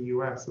domicile in the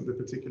US and the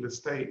particular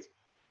state.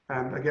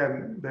 And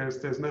again,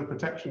 there's no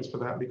protections for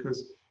that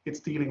because it's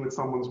dealing with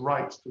someone's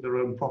rights to their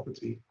own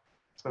property.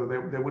 So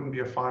there wouldn't be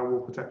a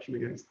firewall protection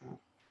against that.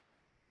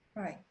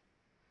 Right.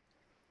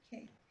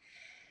 Okay.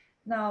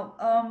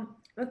 Now,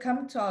 we'll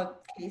come to our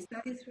case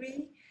study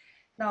 3.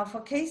 Now,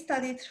 for case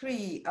study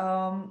 3,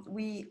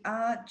 we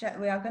are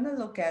going to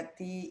look at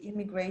the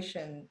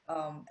immigration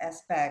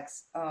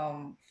aspects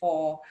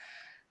for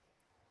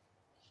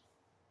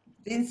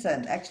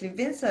Vincent. Actually,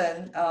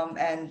 Vincent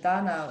and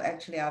Dana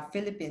actually are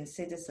Philippine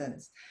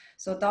citizens.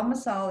 So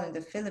domicile in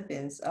the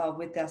Philippines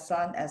with their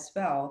son as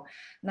well.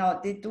 Now,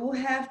 they do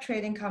have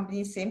trading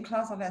companies, same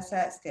class of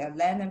assets. They have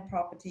land and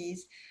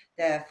properties.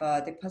 They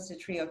have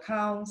depository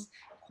accounts,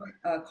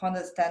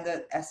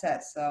 standard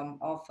assets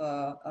of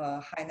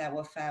a high net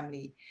worth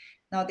family.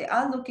 Now, they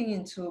are looking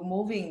into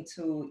moving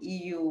to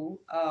EU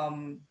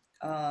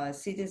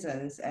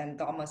citizens and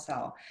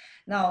domicile.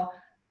 Now,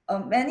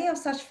 many of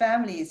such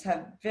families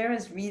have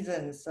various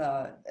reasons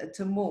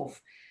to move.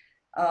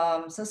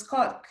 So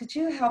Scott, could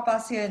you help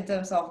us here in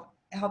terms of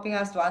helping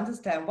us to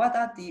understand what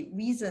are the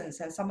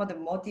reasons and some of the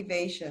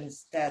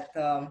motivations that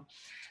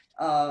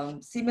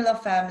similar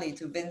family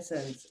to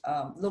Vincent's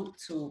look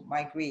to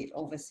migrate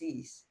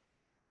overseas?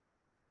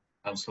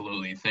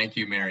 Absolutely. Thank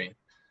you, Mary.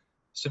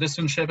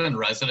 Citizenship and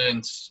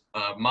residence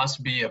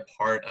must be a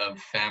part of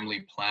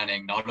family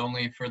planning, not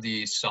only for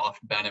the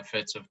soft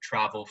benefits of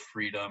travel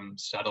freedom,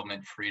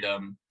 settlement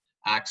freedom,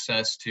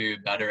 access to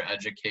better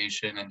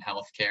education and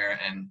healthcare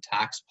and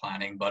tax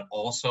planning, but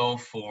also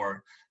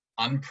for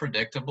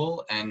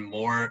unpredictable and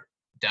more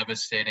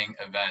devastating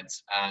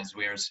events, as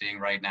we are seeing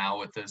right now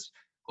with this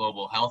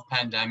global health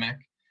pandemic,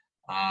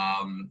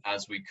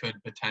 as we could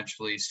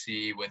potentially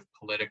see with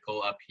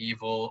political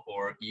upheaval,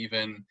 or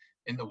even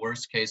in the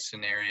worst case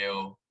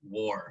scenario,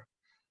 war.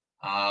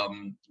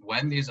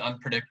 When these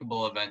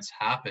unpredictable events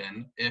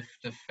happen, if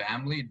the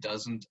family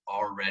doesn't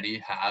already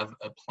have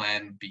a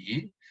plan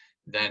B,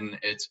 then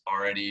it's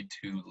already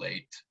too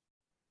late.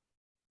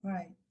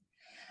 Right.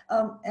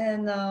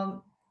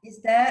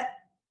 Is that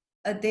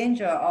a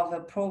danger of a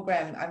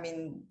program? I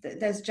mean,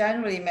 there's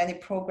generally many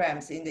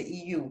programs in the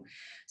EU.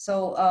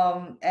 So,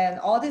 and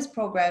all these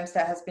programs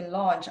that has been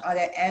launched, are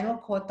there annual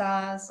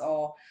quotas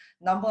or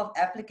number of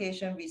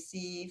applications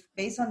received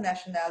based on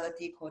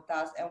nationality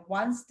quotas? And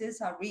once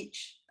these are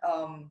reached,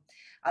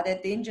 are there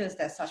dangers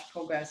that such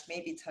programs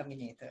may be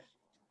terminated?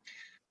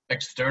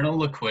 External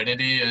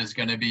liquidity is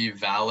going to be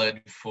valid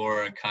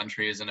for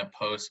countries in a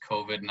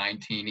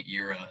post-COVID-19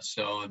 era.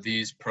 So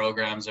these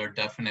programs are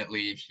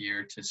definitely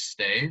here to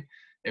stay.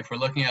 If we're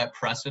looking at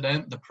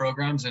precedent, the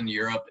programs in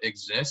Europe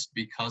exist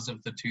because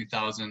of the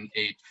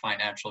 2008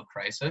 financial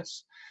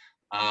crisis.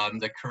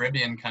 The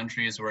Caribbean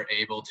countries were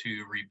able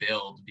to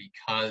rebuild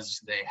because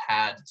they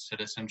had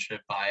citizenship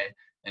by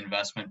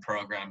investment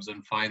programs.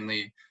 And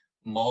finally,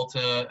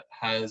 Malta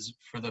has,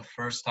 for the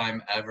first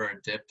time ever,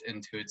 dipped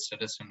into its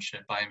citizenship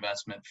by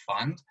investment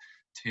fund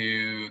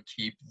to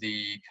keep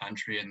the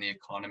country and the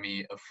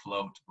economy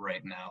afloat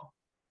right now.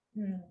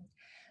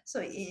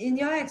 So in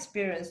your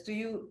experience,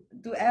 do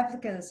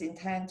applicants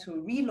intend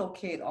to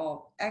relocate,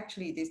 or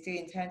actually they still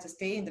intend to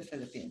stay in the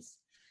Philippines?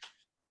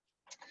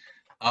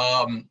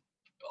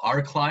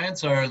 Our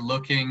clients are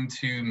looking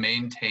to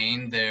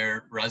maintain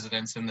their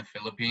residence in the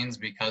Philippines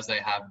because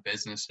they have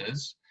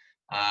businesses.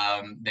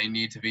 They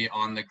need to be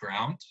on the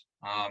ground.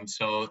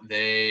 So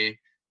they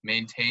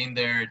maintain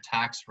their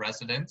tax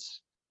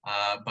residence,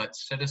 but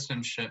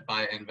citizenship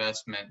by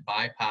investment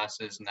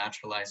bypasses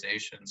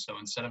naturalization. So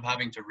instead of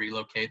having to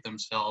relocate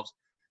themselves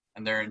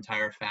and their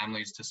entire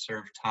families to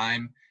serve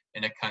time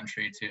in a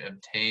country to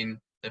obtain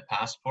the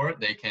passport,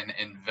 they can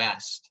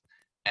invest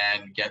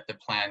and get the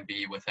Plan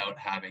B without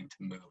having to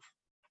move.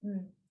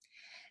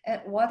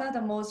 And what are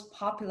the most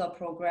popular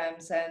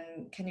programs,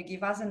 and can you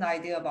give us an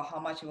idea about how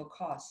much it will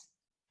cost?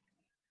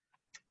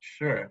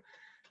 Sure.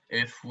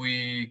 If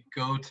we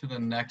go to the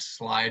next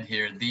slide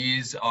here,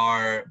 these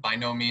are by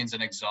no means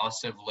an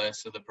exhaustive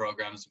list of the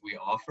programs we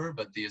offer,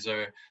 but these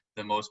are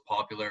the most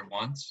popular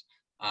ones.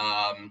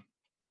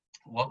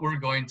 What we're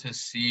going to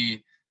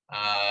see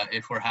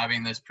if we're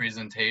having this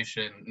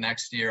presentation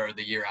next year or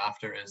the year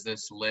after is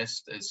this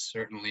list is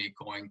certainly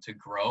going to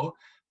grow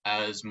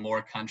as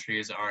more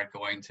countries are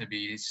going to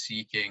be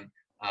seeking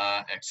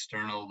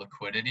external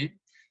liquidity.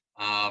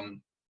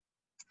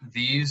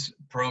 These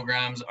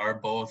programs are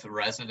both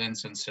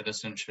residence and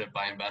citizenship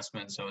by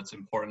investment, so it's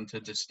important to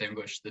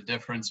distinguish the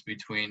difference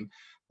between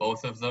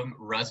both of them.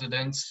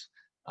 Residence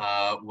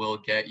will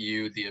get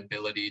you the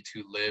ability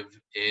to live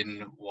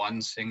in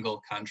one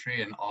single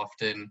country and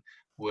often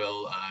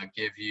will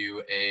give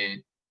you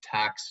a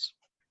tax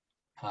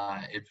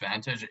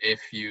advantage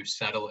if you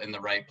settle in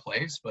the right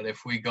place. But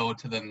if we go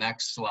to the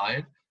next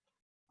slide,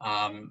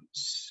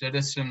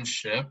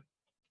 citizenship,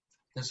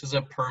 this is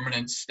a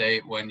permanent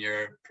state when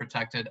you're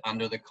protected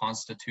under the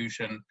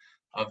constitution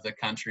of the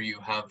country. You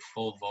have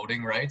full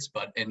voting rights,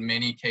 but in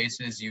many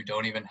cases, you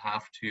don't even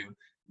have to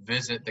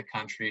visit the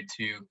country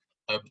to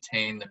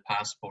obtain the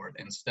passport.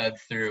 Instead,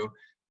 through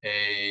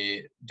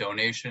a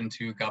donation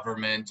to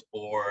government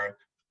or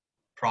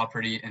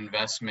property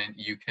investment,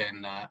 you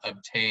can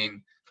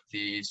obtain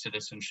the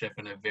citizenship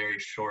in a very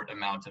short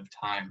amount of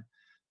time.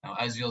 Now,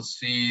 as you'll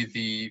see,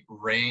 the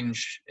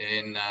range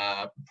in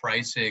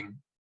pricing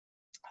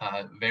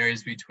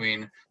varies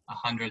between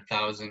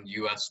 $100,000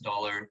 US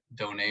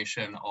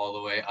donation all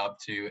the way up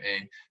to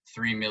a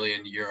 €3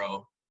 million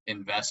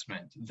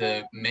investment.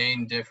 The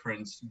main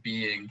difference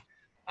being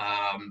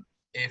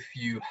if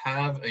you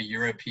have a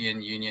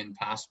European Union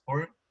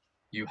passport,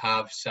 you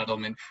have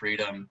settlement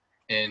freedom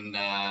in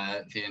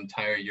the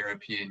entire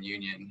European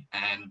Union.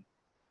 And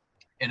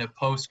in a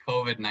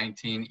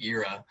post-COVID-19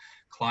 era,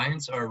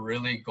 clients are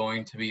really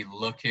going to be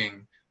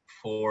looking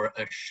for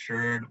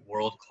assured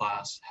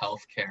world-class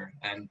healthcare,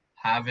 and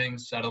having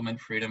settlement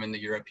freedom in the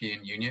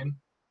European Union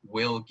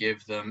will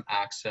give them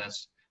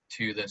access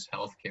to this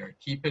healthcare.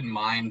 Keep in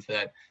mind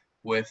that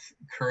with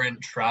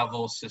current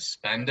travel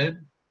suspended,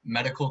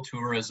 medical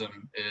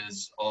tourism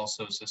is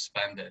also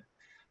suspended.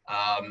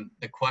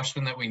 The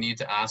question that we need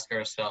to ask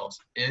ourselves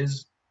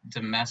is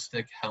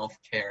domestic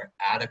healthcare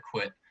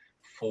adequate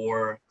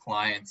for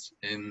clients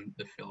in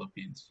the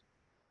Philippines?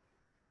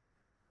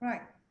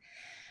 Right.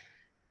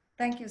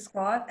 Thank you,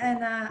 Scott.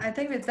 And I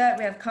think with that,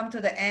 we have come to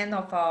the end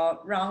of our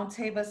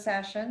roundtable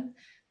session.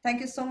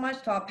 Thank you so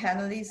much to our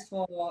panelists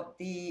for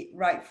the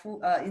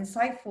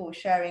insightful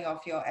sharing of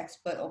your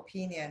expert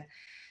opinion.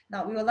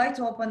 Now, we would like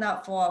to open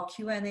up for our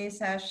Q&A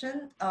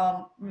session.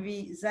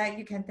 Maybe Zach,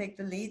 you can take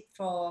the lead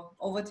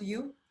over to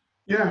you.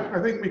 Yeah, I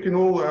think we can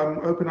all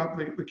open up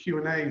the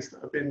Q&As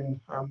that have been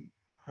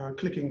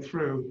clicking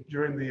through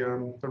during the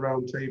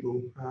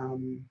roundtable.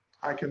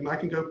 I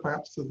can go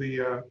perhaps to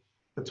the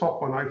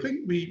top one. I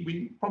think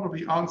we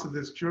probably answered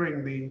this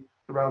during the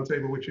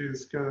roundtable, which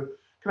is, can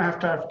I have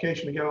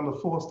clarification again on the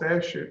forced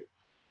heirship,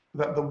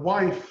 that the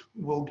wife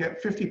will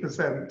get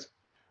 50%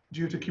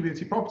 due to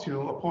community property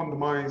law upon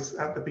demise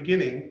at the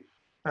beginning,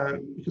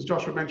 because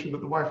Joshua mentioned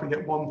that the wife will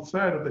get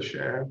 1/3 of the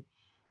share,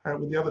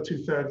 with the other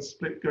 2/3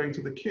 split going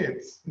to the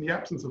kids in the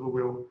absence of a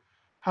will.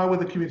 how would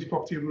the community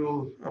property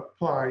rule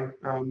apply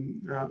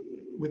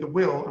with a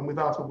will and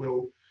without a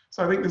will?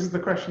 So I think this is the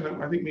question that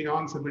I think we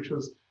answered, which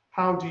was,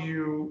 how do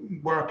you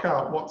work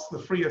out what's the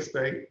free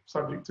estate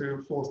subject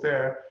to forced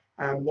heir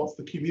and what's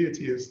the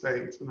community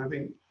estate? And I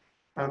think,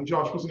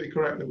 Josh, wasn't it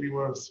correct that we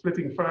were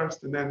splitting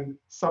first and then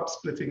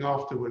sub-splitting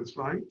afterwards,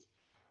 right?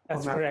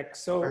 That's correct.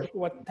 So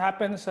what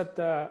happens at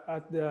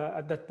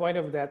that point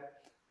of that,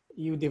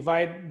 you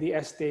divide the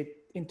estate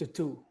into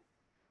two.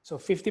 So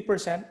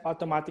 50%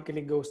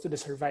 automatically goes to the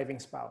surviving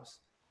spouse.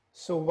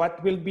 So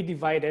what will be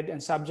divided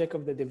and subject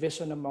of the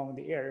division among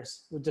the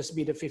heirs would just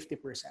be the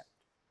 50%.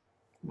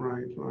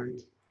 Right,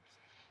 right.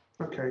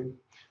 Okay.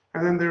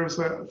 And then there's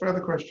a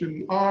further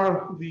question.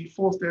 Are the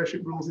forced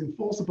heirship rules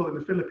enforceable in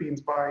the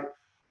Philippines by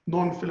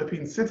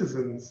non-Philippine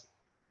citizens?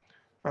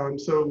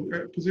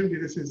 Presumably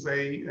this is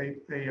a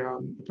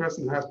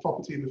person who has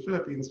property in the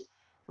Philippines.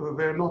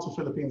 They're not a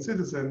Philippine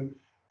citizen,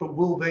 but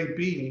will they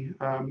be,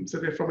 so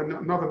they're from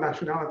another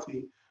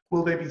nationality,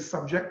 will they be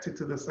subjected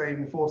to the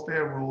same forced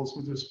heir rules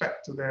with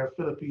respect to their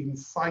Philippine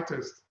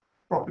situs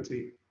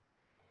property?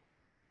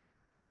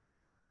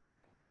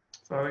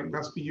 So I think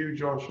that's for you,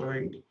 Josh, I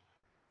think.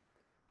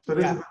 So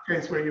this is a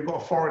case where you've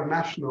got a foreign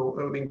national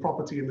owning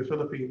property in the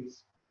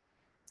Philippines.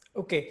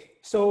 Okay,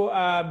 so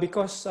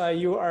because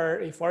you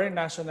are a foreign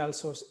national,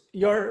 so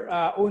your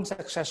own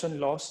succession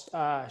laws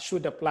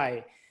should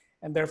apply.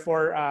 And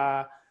therefore,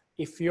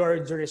 if your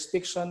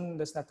jurisdiction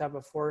does not have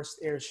a forced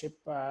heirship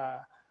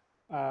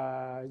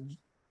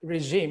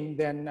regime,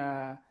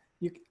 then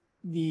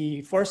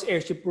the forced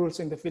heirship rules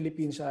in the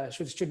Philippines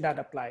should not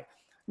apply.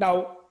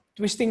 Now,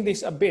 twisting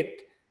this a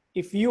bit,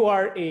 if you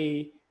are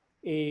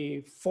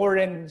a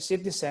foreign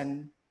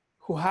citizen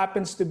who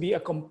happens to be a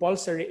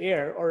compulsory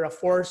heir or a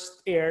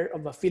forced heir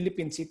of a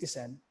Philippine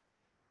citizen,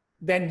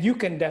 then you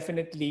can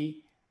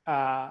definitely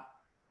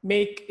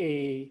make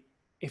a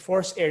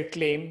forced heir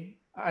claim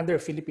under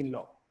Philippine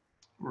law.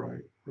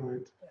 Right,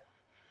 right.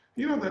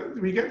 You know that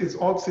we get these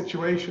odd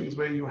situations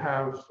where you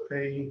have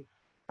a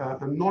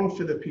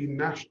non-Philippine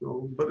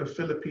national, but a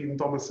Philippine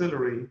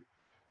domiciliary,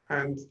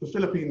 and the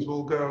Philippines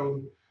will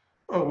go,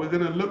 oh, we're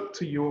going to look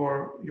to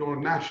your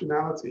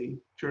nationality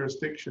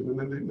jurisdiction, and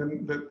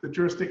then the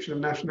jurisdiction of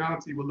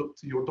nationality will look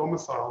to your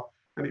domicile,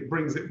 and it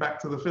brings it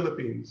back to the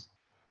Philippines.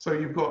 So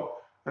you've got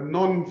a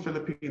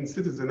non-Philippine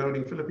citizen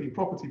owning Philippine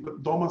property,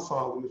 but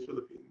domiciled in the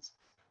Philippines.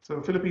 So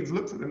the Philippines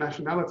looks at the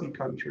nationality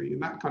country,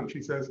 and that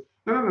country says,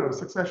 no,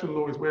 succession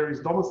law is where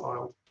he's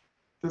domiciled.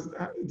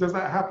 Does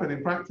that happen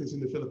in practice in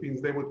the Philippines?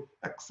 They would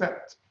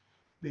accept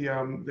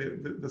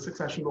the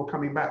succession law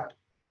coming back?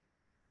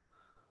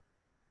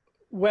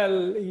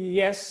 Well,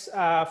 yes,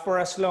 for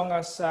as long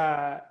as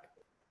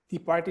the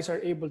parties are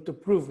able to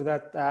prove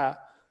that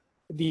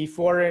the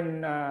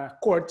foreign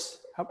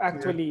courts have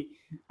actually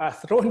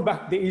thrown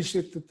back the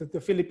issue to the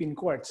Philippine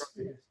courts.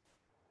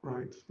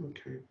 Right,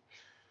 okay.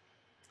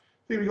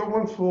 I think we got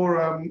one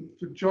for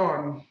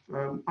John.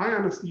 I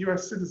am a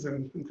US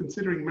citizen and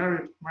considering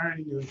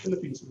marrying a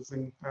Philippine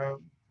citizen.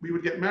 We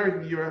would get married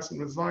in the US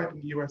and reside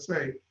in the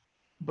USA,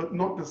 but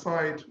not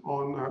decide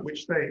on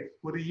which state.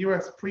 Would a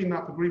US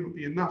prenup agreement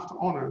be enough to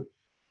honor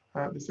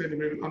the same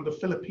agreement under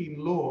Philippine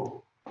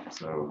law?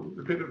 So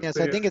a bit of yes,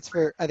 I think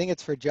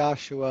it's for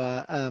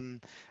Joshua,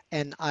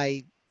 and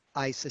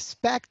I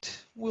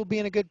suspect we'll be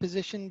in a good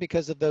position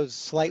because of those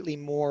slightly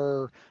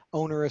more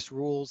onerous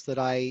rules that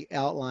I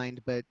outlined,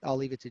 but I'll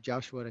leave it to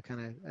Joshua to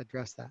kind of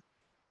address that.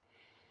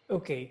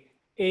 Okay,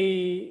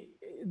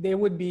 they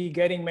would be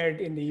getting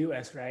married in the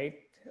US, right?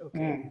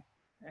 Okay,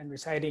 and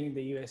residing in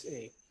the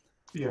USA.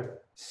 Yeah.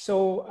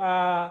 So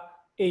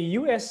a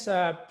US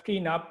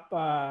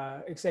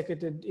prenup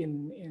executed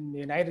in the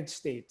United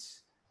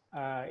States,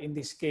 in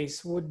this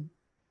case, would,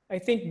 I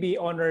think, be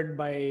honored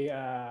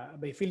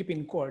by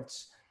Philippine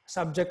courts,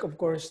 subject, of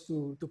course,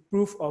 to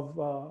proof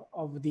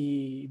of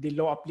the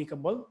law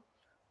applicable.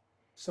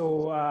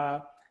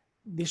 So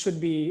this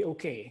should be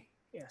okay.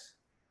 Yes.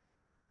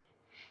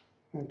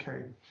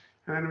 Okay.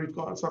 And then we've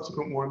got a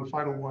subsequent one,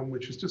 final one,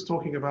 which is just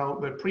talking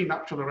about the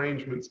prenuptial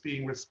arrangements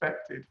being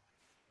respected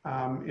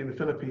in the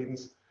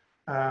Philippines.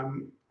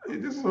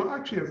 This is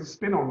actually has a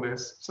spin on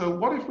this. So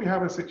what if we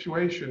have a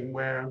situation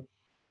where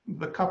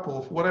the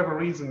couple, for whatever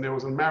reason, there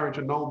was a marriage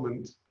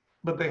annulment,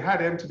 but they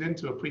had entered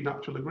into a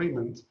prenuptial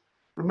agreement?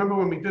 Remember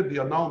when we did the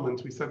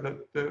annulment, we said that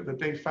the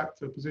de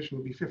facto position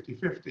would be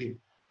 50-50.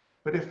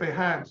 But if they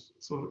had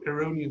sort of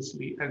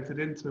erroneously entered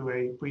into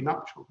a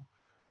prenuptial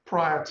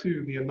prior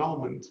to the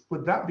annulment,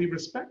 would that be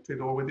respected,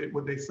 or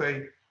would they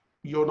say,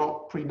 you're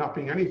not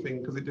prenupping anything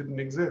because it didn't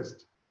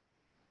exist?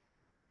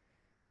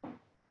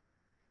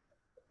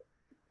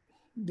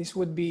 This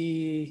would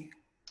be,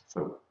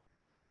 so,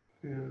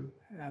 yeah.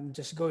 I'm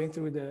just going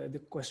through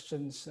the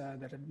questions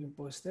that have been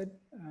posted.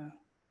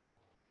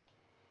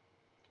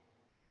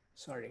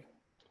 Sorry.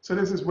 So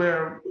this is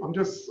where I'm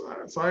just,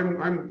 so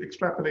I'm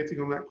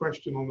extrapolating on that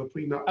question on the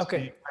prenup to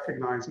be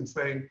recognized and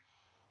saying,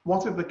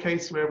 what if the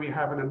case where we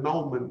have an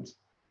annulment,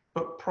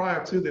 but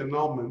prior to the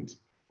annulment,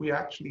 we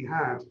actually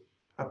had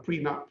a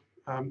prenup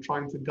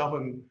trying to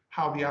govern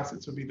how the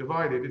assets will be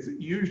divided, is it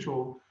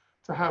usual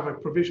to have a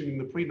provision in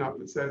the prenup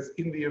that says,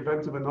 in the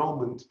event of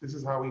annulment, this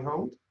is how we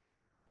hold?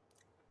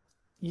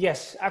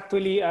 Yes,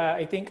 actually,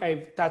 I think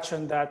I've touched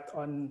on that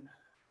on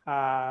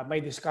my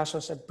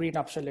discussions of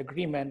prenuptial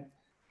agreement.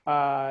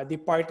 The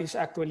parties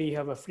actually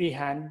have a free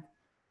hand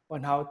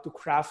on how to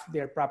craft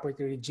their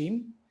property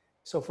regime.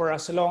 So for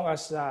as long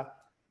as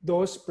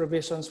those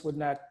provisions would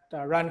not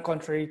run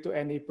contrary to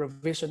any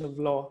provision of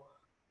law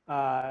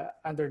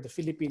under the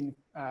Philippine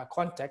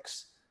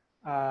context,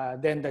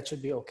 then that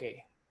should be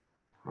okay.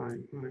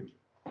 Right,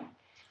 right.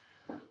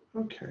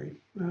 Okay.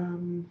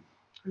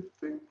 I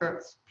think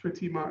that's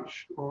pretty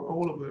much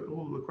all of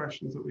the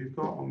questions that we've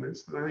got on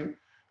this. And I think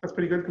that's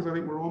pretty good because I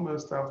think we're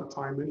almost out of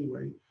time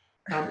anyway.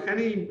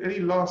 Any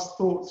last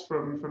thoughts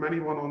from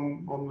anyone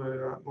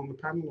on the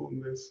panel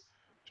on this?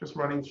 Just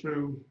running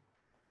through.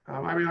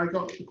 I mean, I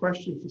got a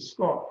question for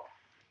Scott,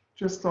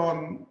 just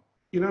on,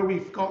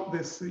 we've got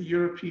this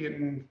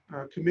European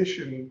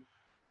Commission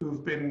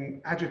who've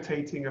been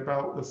agitating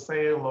about the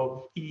sale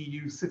of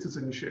EU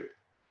citizenship.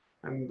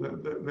 And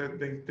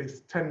they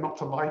tend not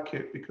to like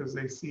it because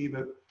they see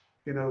that,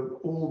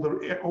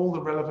 all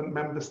the relevant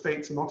member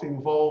states are not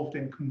involved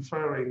in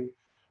conferring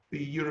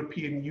the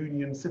European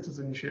Union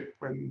citizenship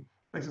when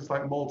places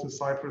like Malta,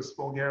 Cyprus,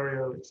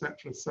 Bulgaria,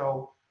 etc.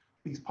 sell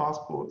these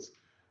passports.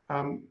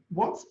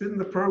 What's been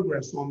the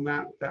progress on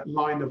that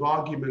line of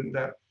argument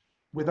that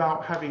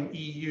without having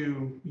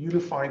EU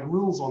unified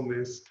rules on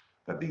this,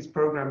 that these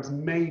programs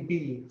may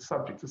be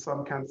subject to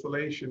some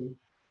cancellation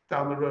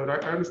down the road? I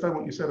understand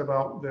what you said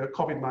about the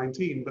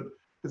COVID-19, but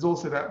there's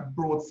also that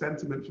broad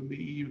sentiment from the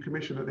EU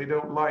Commission that they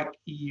don't like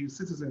EU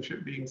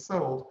citizenship being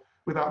sold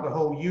without the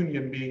whole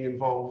union being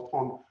involved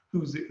on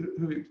who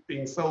it's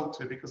being sold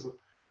to because of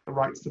the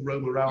rights to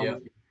roam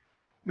around.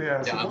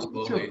 Yeah, so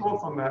what's your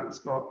thoughts on that,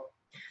 Scott?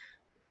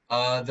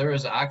 There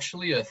was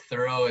actually a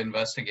thorough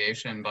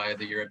investigation by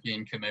the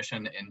European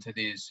Commission into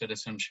these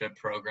citizenship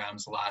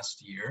programs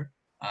last year.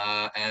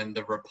 And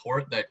the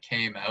report that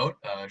came out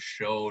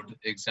showed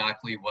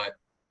exactly what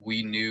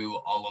we knew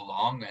all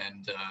along.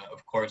 And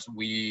of course,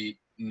 we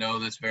know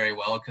this very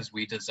well because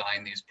we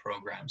design these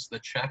programs. The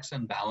checks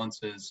and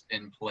balances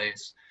in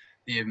place,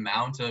 the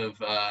amount of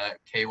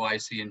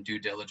KYC and due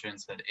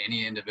diligence that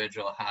any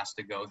individual has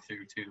to go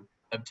through to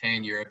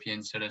obtain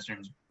European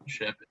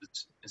citizenship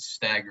is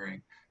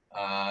staggering.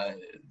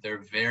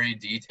 They're very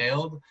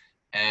detailed,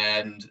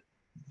 and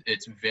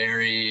it's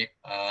very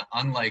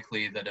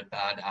unlikely that a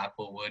bad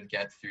apple would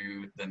get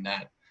through the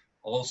net.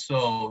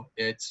 Also,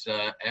 it's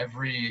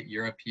every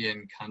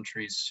European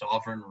country's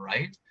sovereign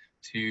right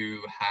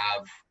to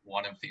have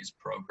one of these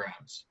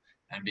programs.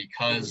 And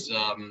because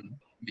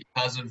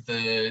of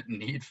the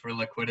need for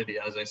liquidity,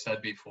 as I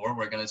said before,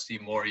 we're going to see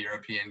more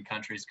European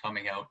countries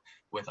coming out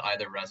with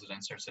either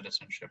residence or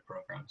citizenship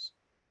programs.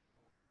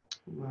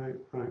 Right,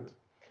 right.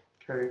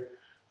 Okay,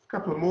 a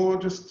couple more,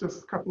 just a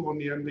couple on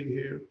the ending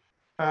here.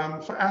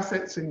 For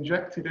assets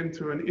injected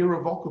into an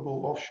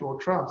irrevocable offshore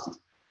trust,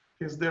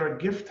 is there a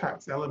gift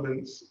tax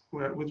element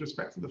with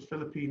respect to the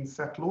Philippine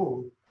set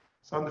law?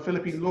 So under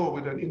Philippine law,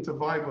 would an inter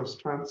vivos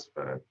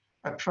transfer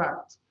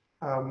attract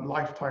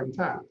lifetime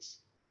tax?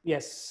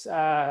 Yes.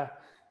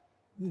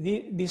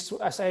 This,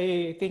 as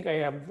I think I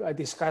have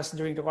discussed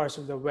during the course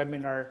of the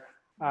webinar,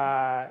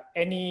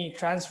 any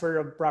transfer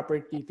of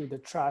property to the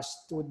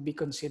trust would be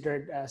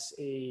considered as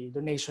a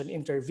donation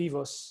inter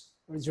vivos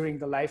during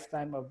the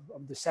lifetime of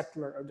the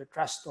settlor or the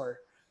trustor.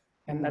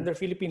 And under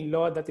Philippine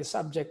law, that is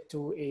subject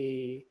to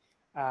a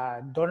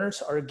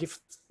donors or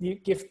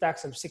gift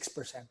tax of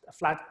 6%, a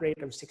flat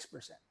rate of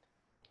 6%.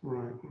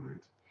 Right, right.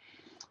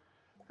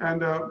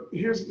 And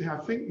here's, I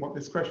think what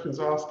this question is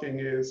asking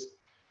is,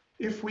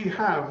 if we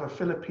have a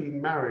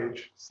Philippine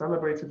marriage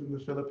celebrated in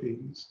the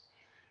Philippines,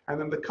 and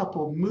then the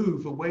couple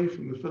move away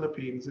from the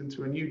Philippines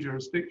into a new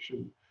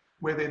jurisdiction,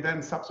 where they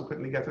then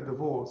subsequently get a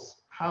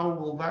divorce, how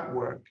will that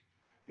work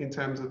in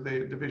terms of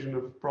the division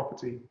of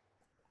property?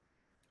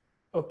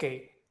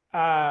 Okay.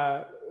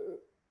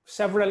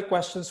 Several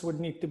questions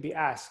would need to be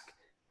asked.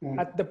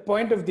 At the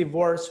point of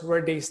divorce,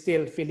 were they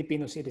still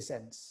Filipino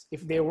citizens?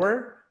 If they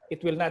were,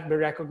 it will not be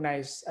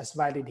recognized as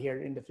valid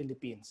here in the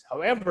Philippines.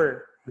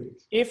 However,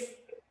 if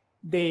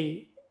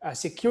they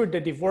secured the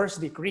divorce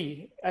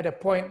decree at a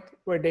point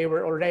where they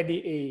were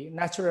already a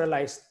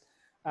naturalized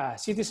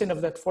citizen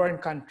of that foreign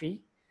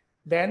country,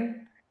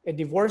 then a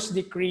divorce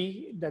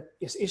decree that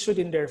is issued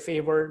in their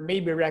favor may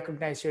be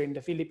recognized here in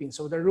the Philippines.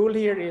 So the rule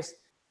here is,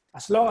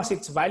 as long as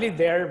it's valid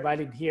there,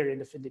 valid here in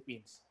the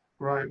Philippines.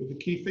 Right. Well, the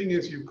key thing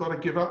is you've got to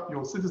give up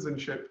your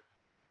citizenship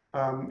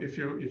if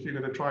you're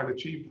going to try and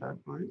achieve that,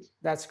 right?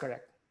 That's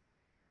correct.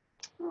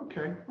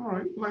 Okay. All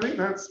right. Well, I think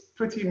that's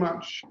pretty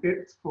much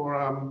it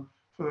for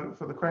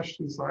the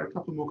questions side. A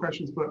couple more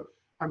questions, but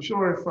I'm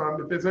sure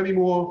if there's any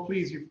more,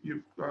 please,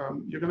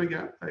 you're going to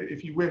get,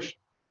 if you wish,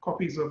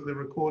 copies of the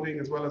recording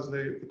as well as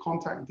the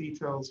contact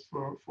details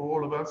for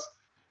all of us.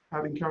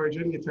 I'd encourage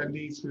any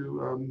attendees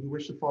who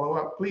wish to follow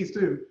up, please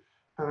do.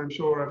 And I'm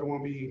sure everyone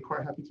will be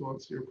quite happy to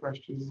answer your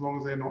questions as long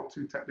as they're not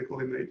too technical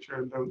in nature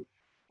and don't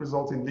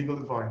result in legal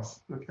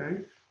advice. Okay.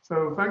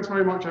 So thanks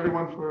very much,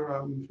 everyone,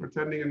 for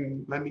attending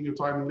and lending your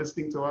time and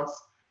listening to us.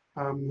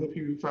 Hope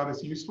you found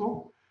this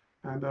useful.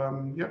 And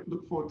yeah,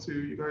 look forward to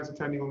you guys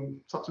attending on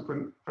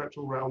subsequent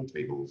virtual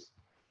roundtables.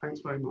 Thanks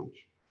very much.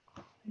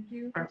 Thank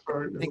you. Thanks,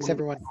 Thanks,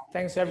 everyone.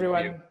 Thanks,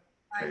 everyone.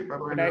 Okay, bye-bye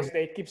Have a now. nice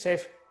day. Keep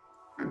safe.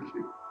 Thank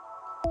you.